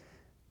put, but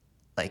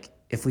like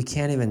if we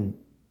can't even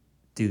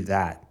do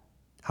that,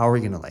 how are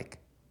we gonna like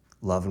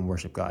love and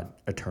worship God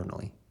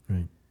eternally?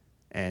 Right.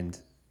 And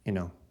you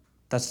know,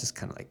 that's just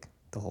kind of like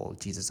the whole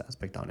Jesus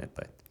aspect on it.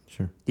 But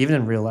sure, even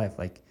in real life,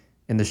 like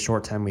in the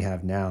short time we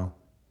have now,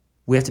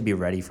 we have to be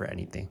ready for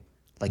anything.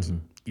 Like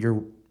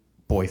your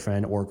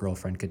boyfriend or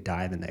girlfriend could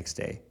die the next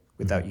day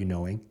without you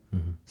knowing.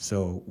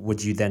 So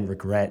would you then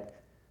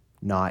regret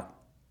not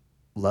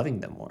loving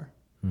them more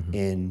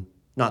in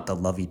not the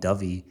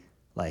lovey-dovey,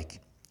 like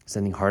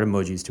sending heart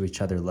emojis to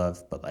each other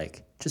love, but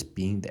like just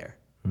being there,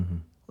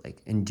 like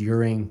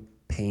enduring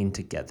pain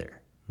together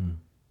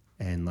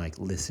and like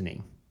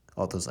listening,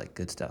 all those like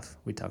good stuff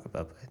we talk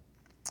about,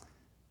 but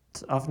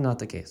it's often not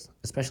the case,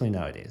 especially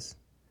nowadays.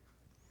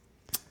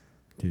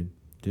 Dude,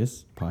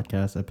 this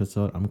podcast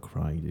episode, I'm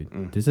crying,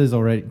 dude. This is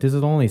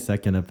only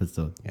second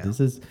episode. Yeah.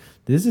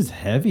 This is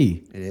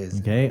heavy. It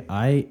is. Okay. Oh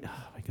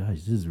my gosh,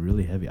 this is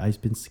really heavy.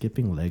 I've been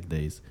skipping leg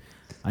days.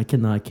 I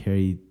cannot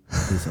carry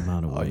this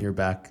amount of weight. Oh, your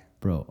back.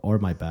 Bro, or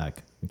my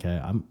back.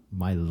 Okay.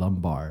 My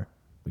lumbar.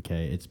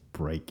 Okay. It's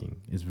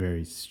breaking. It's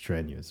very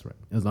strenuous, right?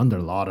 It's under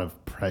a lot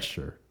of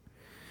pressure.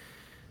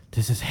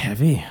 This is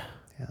heavy.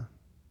 Yeah.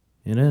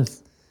 It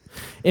is.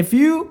 If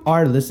you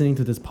are listening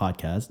to this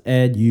podcast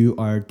and you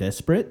are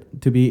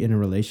desperate to be in a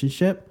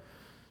relationship,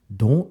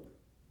 don't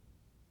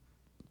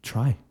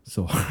try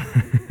so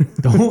hard.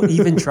 Don't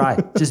even try.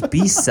 Just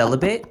be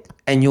celibate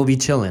and you'll be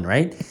chilling,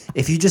 right?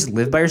 If you just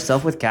live by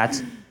yourself with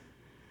cats,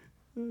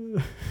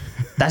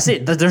 that's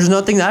it. There's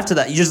nothing after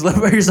that. You just live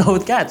by yourself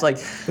with cats. Like,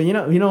 but you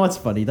know what's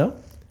funny though?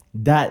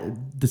 That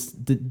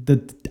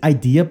the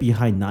idea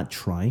behind not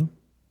trying.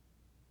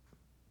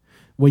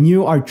 When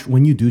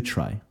you do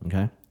try,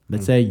 okay?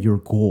 Let's say your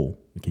goal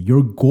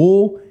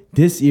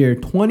this year,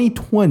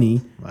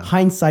 2020,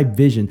 hindsight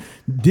vision.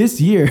 This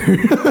year,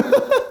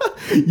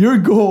 your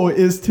goal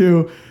is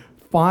to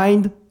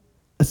find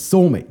a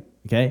soulmate,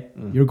 okay?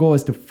 Your goal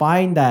is to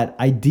find that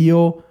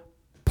ideal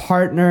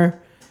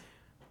partner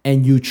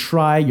and you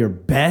try your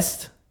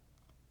best.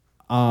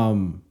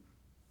 Depending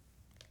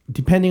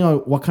on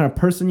what kind of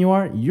person you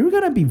are, you're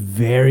going to be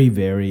very,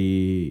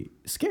 very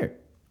scared.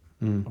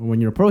 When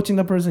you're approaching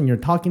that person, you're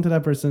talking to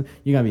that person,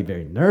 you're gonna be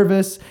very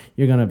nervous.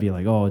 You're gonna be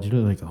like, oh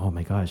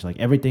my gosh, like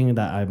everything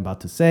that I'm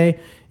about to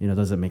say,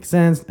 does it make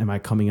sense? Am I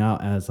coming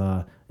off as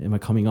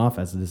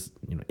this,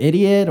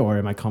 idiot, or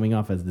am I coming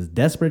off as this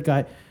desperate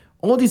guy?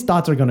 All these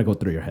thoughts are gonna go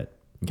through your head.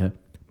 Okay.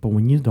 But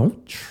when you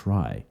don't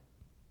try,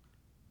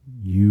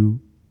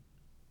 you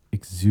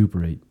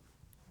exuberate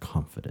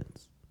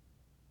confidence.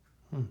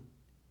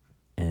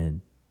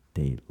 And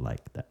they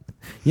like that.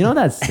 You know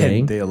that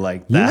saying? And they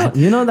like that.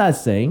 You know that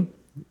saying?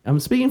 I'm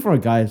speaking from a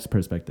guy's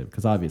perspective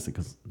because I'm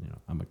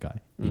a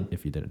guy,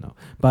 if you didn't know.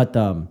 But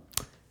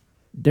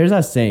there's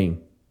that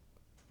saying,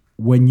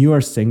 when you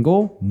are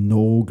single,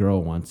 no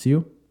girl wants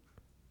you.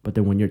 But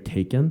then when you're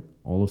taken,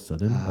 all of a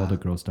sudden, all the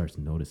girls starts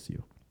to notice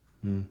you.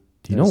 Do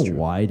you know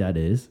why that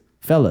is?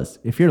 Fellas,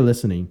 if you're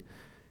listening,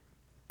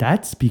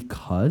 that's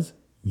because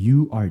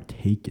you are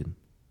taken.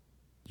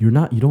 You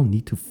don't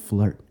need to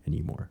flirt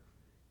anymore.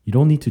 You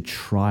don't need to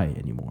try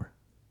anymore.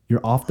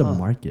 You're off the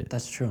market.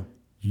 That's true.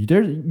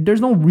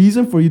 There's no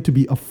reason for you to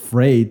be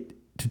afraid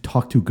to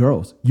talk to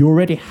girls. You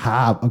already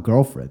have a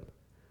girlfriend.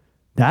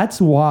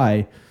 That's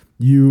why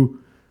you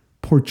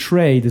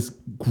portray this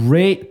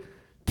great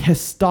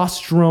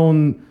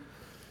testosterone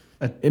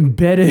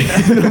embedded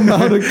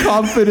amount of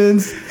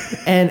confidence,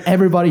 and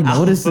everybody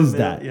notices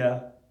that.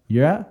 Yeah.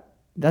 Yeah.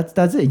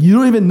 That's it. You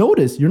don't even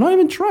notice. You're not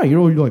even trying.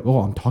 You're like,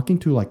 oh, I'm talking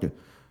to like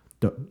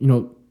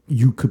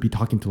you could be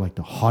talking to like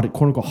the quote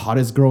unquote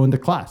hottest girl in the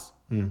class.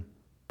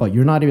 But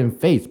you're not even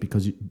phased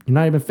because you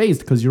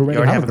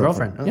already have a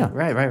girlfriend. Oh, yeah.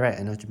 Right.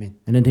 I know what you mean.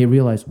 And then they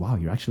realize, wow,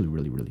 you're actually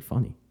really, really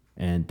funny.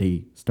 And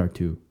they start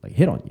to like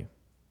hit on you.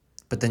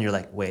 But then you're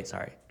like, wait,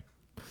 sorry.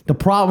 The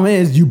problem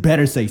is you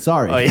better say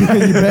sorry. Oh, yeah.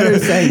 You better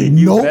say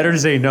You nope. better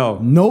say no.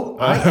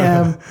 Nope. I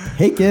am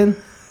taken.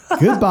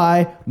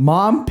 Goodbye.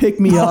 Mom, pick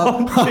me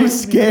up. I'm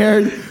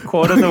scared.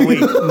 Quote of the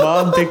week.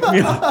 Mom, pick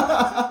me up.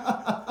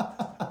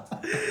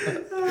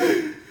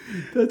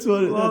 That's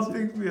what Mom,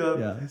 pick me up.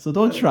 Yeah. So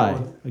don't try.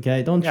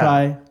 Okay. Don't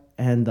try.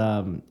 And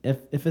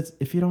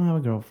if you don't have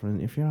a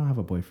girlfriend, if you don't have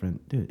a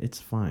boyfriend, dude, it's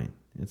fine.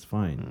 It's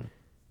fine.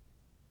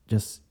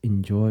 Just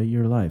enjoy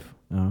your life.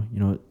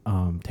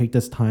 Take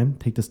this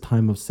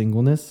time of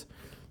singleness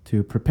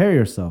to prepare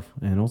yourself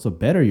and also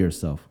better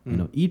yourself.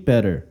 Eat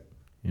better.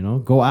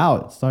 Go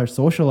out, start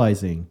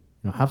socializing.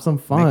 Have some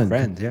fun.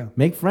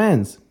 Make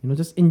friends.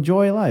 Just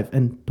enjoy life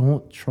and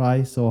don't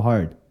try so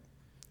hard.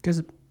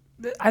 Because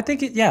I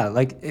think if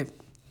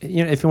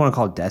you want to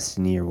call it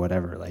destiny or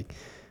whatever, like,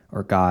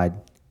 or God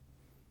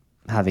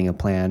having a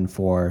plan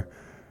for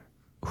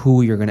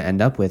who you're going to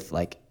end up with,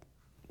 like,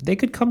 they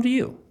could come to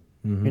you.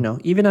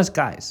 Even as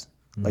guys.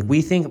 Like,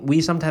 we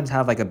sometimes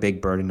have like a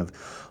big burden of,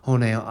 oh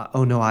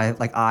no,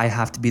 I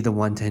have to be the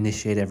one to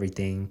initiate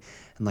everything,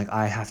 and like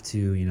I have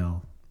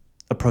to,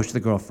 approach the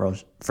girl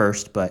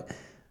first, but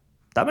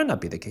that might not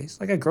be the case.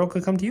 Like, a girl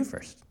could come to you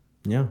first.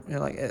 Yeah.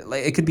 Like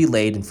it could be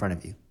laid in front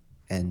of you,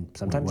 and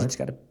sometimes you just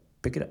got to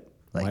pick it up.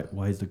 Like,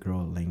 why is the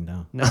girl laying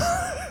down? No,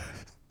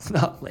 it's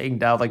not laying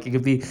down. Like, it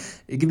could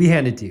be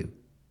handed to you.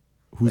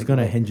 Who's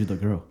gonna hand you the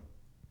girl?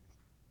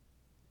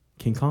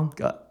 King Kong?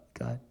 God.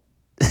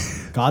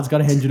 God's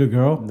gonna hand you the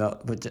girl? No,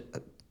 but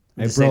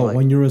hey, bro,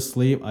 when you were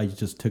asleep, I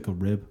just took a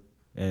rib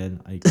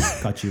and I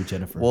got you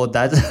Jennifer. Well,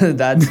 that's a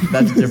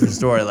different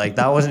story. Like,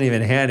 that wasn't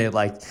even handed.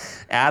 Like,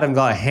 Adam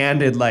got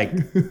handed like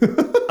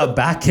a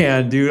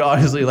backhand, dude.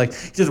 Honestly, like,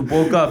 he just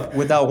woke up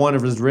without one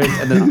of his ribs,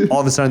 and then all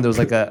of a sudden there was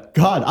like a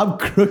God, I'm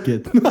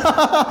crooked.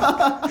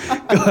 God,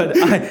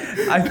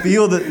 I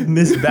feel the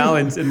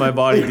misbalance in my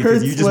body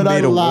because you just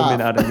made a woman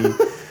out of me.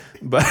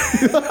 But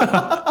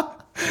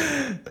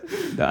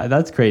no,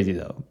 that's crazy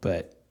though.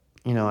 But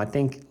I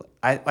think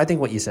I think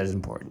what you said is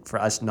important for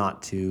us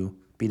not to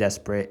be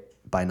desperate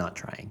by not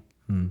trying,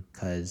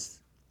 because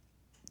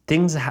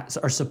things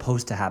are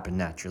supposed to happen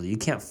naturally. You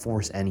can't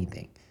force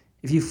anything.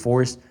 If you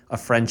force a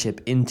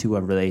friendship into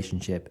a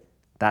relationship,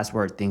 that's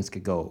where things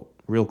could go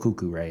real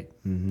cuckoo, right?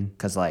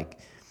 Because like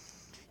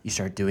you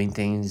start doing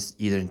things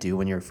you didn't do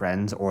when you're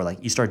friends, or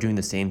like you start doing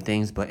the same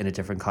things but in a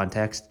different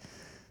context.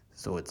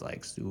 So it's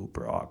like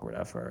super awkward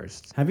at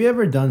first. Have you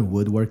ever done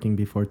woodworking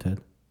before, Ted?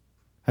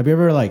 Have you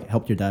ever like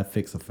helped your dad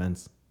fix a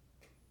fence?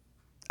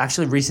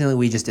 Actually, recently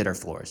we just did our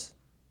floors.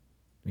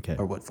 Okay.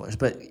 Or wood floors.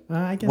 But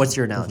I guess what's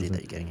your analogy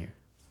that you're getting here?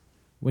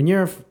 When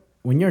you're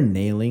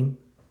nailing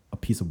a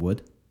piece of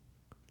wood,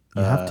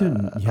 you have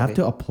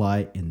to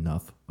apply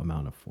enough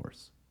amount of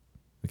force.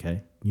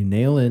 Okay? You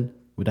nail in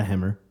with a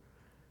hammer.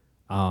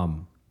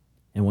 And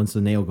once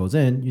the nail goes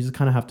in, you just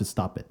kind of have to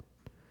stop it.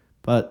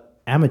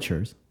 But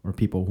amateurs or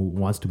people who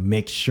wants to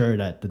make sure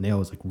that the nail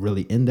is like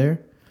really in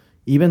there,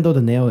 even though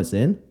the nail is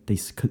in,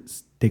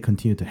 they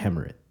continue to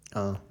hammer it.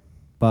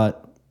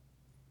 But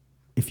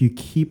if you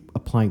keep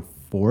applying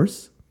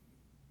force,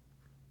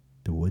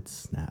 the wood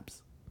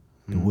snaps.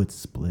 The wood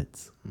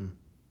splits.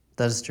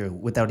 That is true.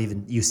 Without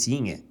even you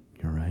seeing it.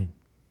 You're right.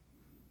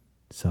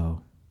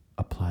 So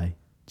apply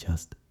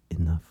just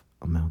enough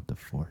amount of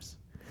force.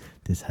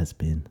 This has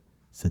been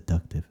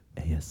Seductive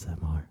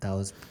ASMR. That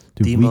was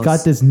Dude, we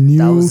got this new.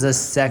 That was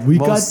the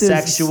most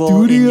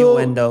sexual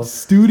innuendo.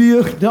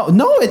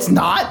 No, it's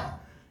not.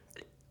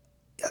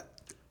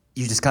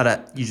 You just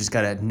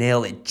gotta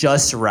nail it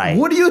just right.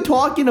 What are you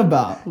talking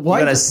about? Why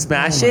you gotta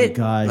smash it?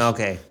 Gosh.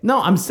 Okay.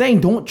 No, I'm saying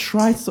don't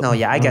try so. No,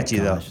 yeah, I get you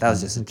though. Gosh, that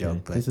was just a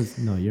joke. But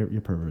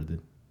you're perverted.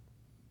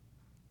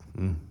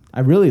 I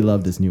really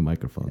love this new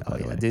microphone. Oh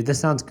yeah, dude, this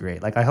sounds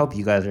great. Like I hope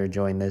you guys are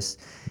enjoying this.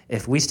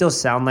 If we still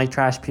sound like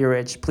trash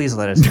P-Rich, please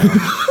let us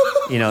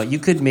know. You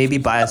could maybe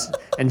buy us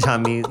and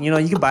Chami.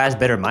 You could buy us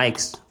better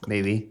mics.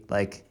 Maybe.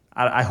 Like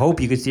I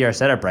hope you could see our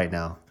setup right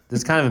now. This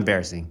is kind of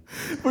embarrassing.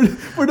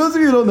 For those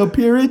of you who don't know,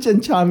 P-Rich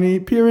and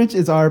Chami. P-Rich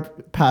is our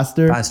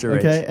pastor. Pastor Rich.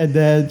 Okay, and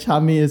then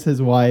Chami is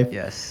his wife.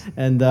 Yes.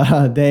 And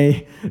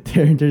they're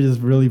just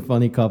really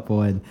funny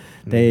couple, and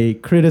they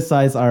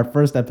criticize our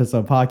first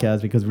episode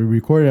podcast because we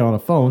recorded it on a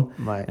phone.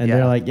 Right. And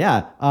they're like,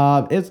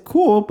 it's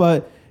cool,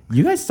 but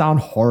you guys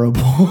sound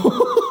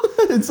horrible.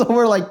 And so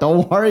we're like,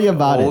 don't worry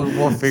about it.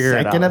 We'll figure it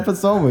out. Second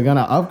episode, we're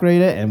gonna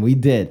upgrade it, and we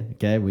did.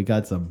 Okay, we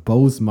got some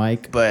Bose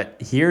mic. But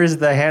here's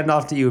the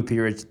handoff to you,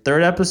 P-Rich.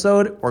 Third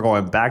episode, we're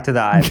going back to the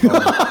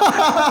iPhone.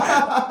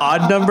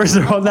 Odd numbers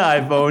are on the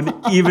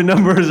iPhone. Even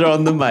numbers are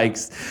on the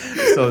mics.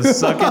 So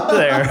suck it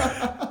there.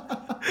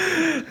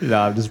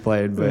 No, I'm just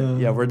playing. But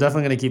yeah, we're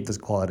definitely going to keep this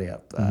quality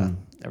up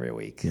every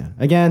week. Yeah.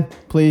 Again,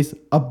 please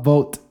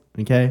upvote.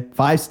 Okay,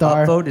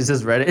 5-star. Upvote? Is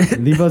this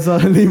Reddit?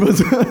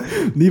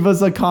 leave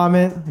us a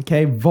comment.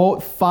 Okay, vote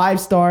 5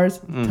 stars.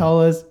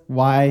 Tell us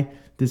why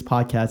this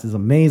podcast is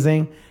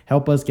amazing.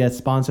 Help us get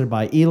sponsored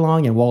by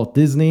Elon and Walt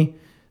Disney.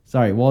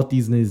 Sorry, Walt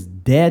Disney is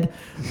dead.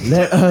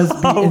 Let us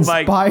be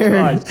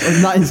inspired,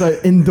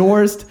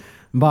 endorsed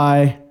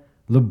by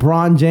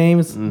LeBron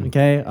James.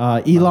 Okay,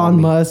 Elon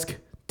Musk,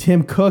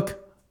 Tim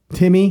Cook,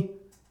 Timmy.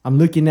 I'm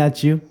looking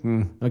at you.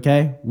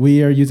 Okay,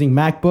 we are using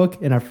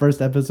MacBook, and our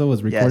first episode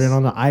was recorded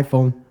on the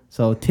iPhone.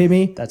 So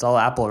Timmy, that's all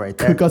Apple right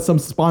there. Cook us some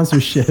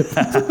sponsorship.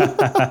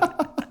 Yeah,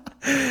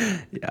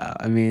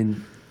 I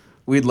mean,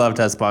 we'd love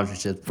to have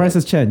sponsorship.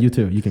 Francis Chen, you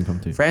too. You can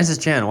come too. Francis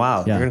Chen,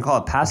 wow, you're gonna call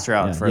a pastor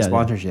out for a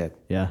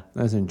sponsorship. Yeah,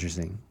 that's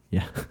interesting.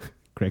 Yeah,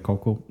 Greg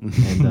Coco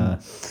and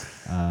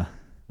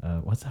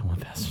what's that one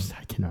pastor?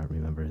 I cannot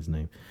remember his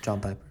name.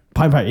 John Piper.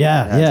 Piper,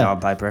 yeah.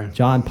 John Piper.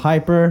 John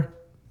Piper.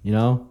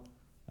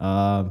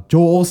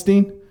 Joel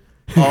Osteen.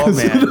 Oh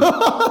man,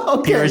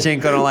 okay. P-Rich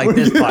ain't gonna like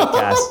this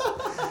podcast.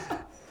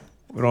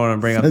 We don't want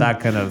to bring up that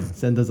kind of.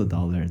 Send us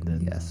 $1 and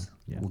then. Yes,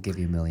 we'll give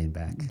you $1 million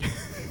back.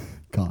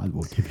 God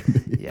will give you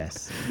 $1 million.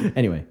 Yes.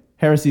 Anyway,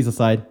 heresies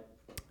aside,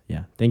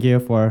 thank you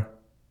for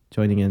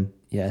joining in.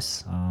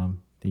 Yes. Thank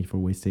you for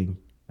wasting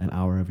an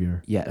hour of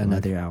your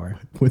another hour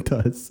with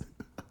us.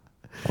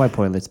 Quite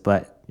pointless,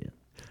 but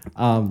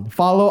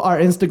follow our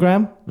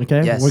Instagram.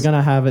 Okay. Yes. We're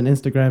gonna have an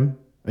Instagram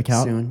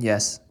account soon.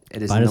 Yes.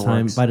 It is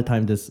by the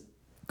time this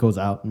goes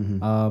out.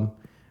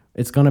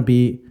 It's gonna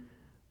be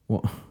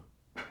what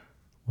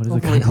is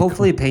it?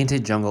 Hopefully,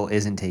 Painted Jungle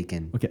isn't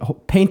taken. Okay,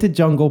 Painted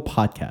Jungle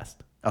podcast.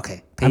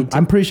 Okay,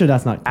 I'm pretty sure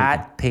that's not taken.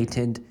 At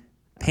painted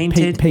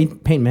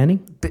Paint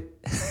Manning.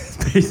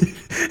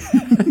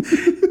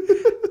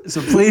 So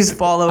please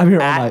follow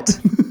at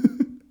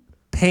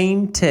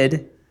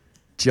Painted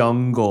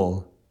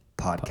Jungle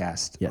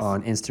podcast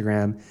on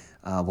Instagram.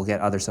 We'll get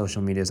other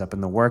social medias up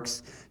in the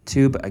works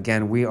too. But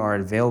again, we are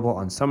available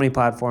on so many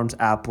platforms: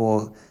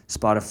 Apple,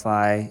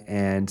 Spotify,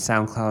 and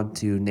SoundCloud,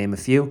 to name a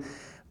few.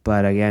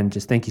 But again,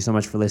 just thank you so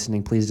much for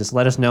listening. Please just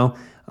let us know.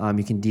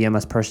 You can DM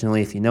us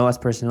personally if you know us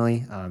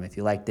personally. If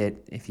you liked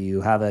it, if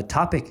you have a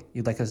topic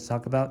you'd like us to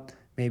talk about,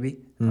 maybe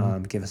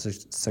give us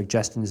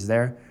suggestions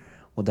there.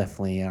 We'll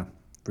definitely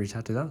reach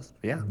out to those.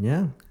 But yeah.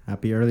 Yeah.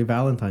 Happy early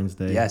Valentine's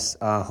Day. Yes.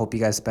 Hope you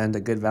guys spent a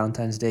good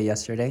Valentine's Day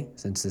yesterday,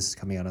 since this is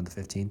coming out on the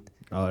 15th.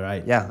 All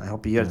right. Yeah. I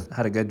hope you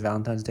had a good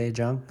Valentine's Day,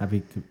 Jung.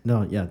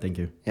 Yeah, thank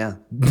you. Yeah.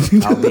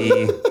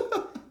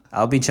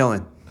 I'll be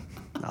chilling.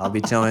 I'll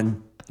be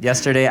chilling.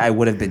 Yesterday, I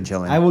would have been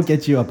chilling. I will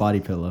get you a body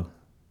pillow.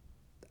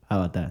 How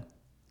about that?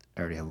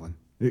 I already have one.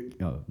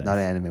 Oh, Not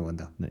an anime one,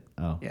 though.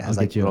 Oh, Yeah, it I'll has,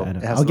 get like, you. little-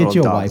 it has I'll get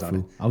you a little dogs on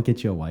waifu. I'll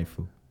get you a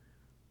waifu.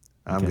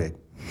 I'm Okay. good.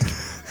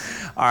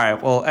 All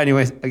right. Well,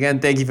 anyways, again,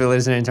 thank you for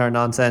listening to our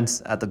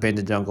nonsense at the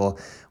Painted Jungle.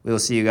 We will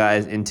see you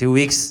guys in 2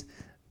 weeks.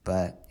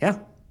 But yeah.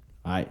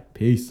 All right.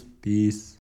 Peace. Peace.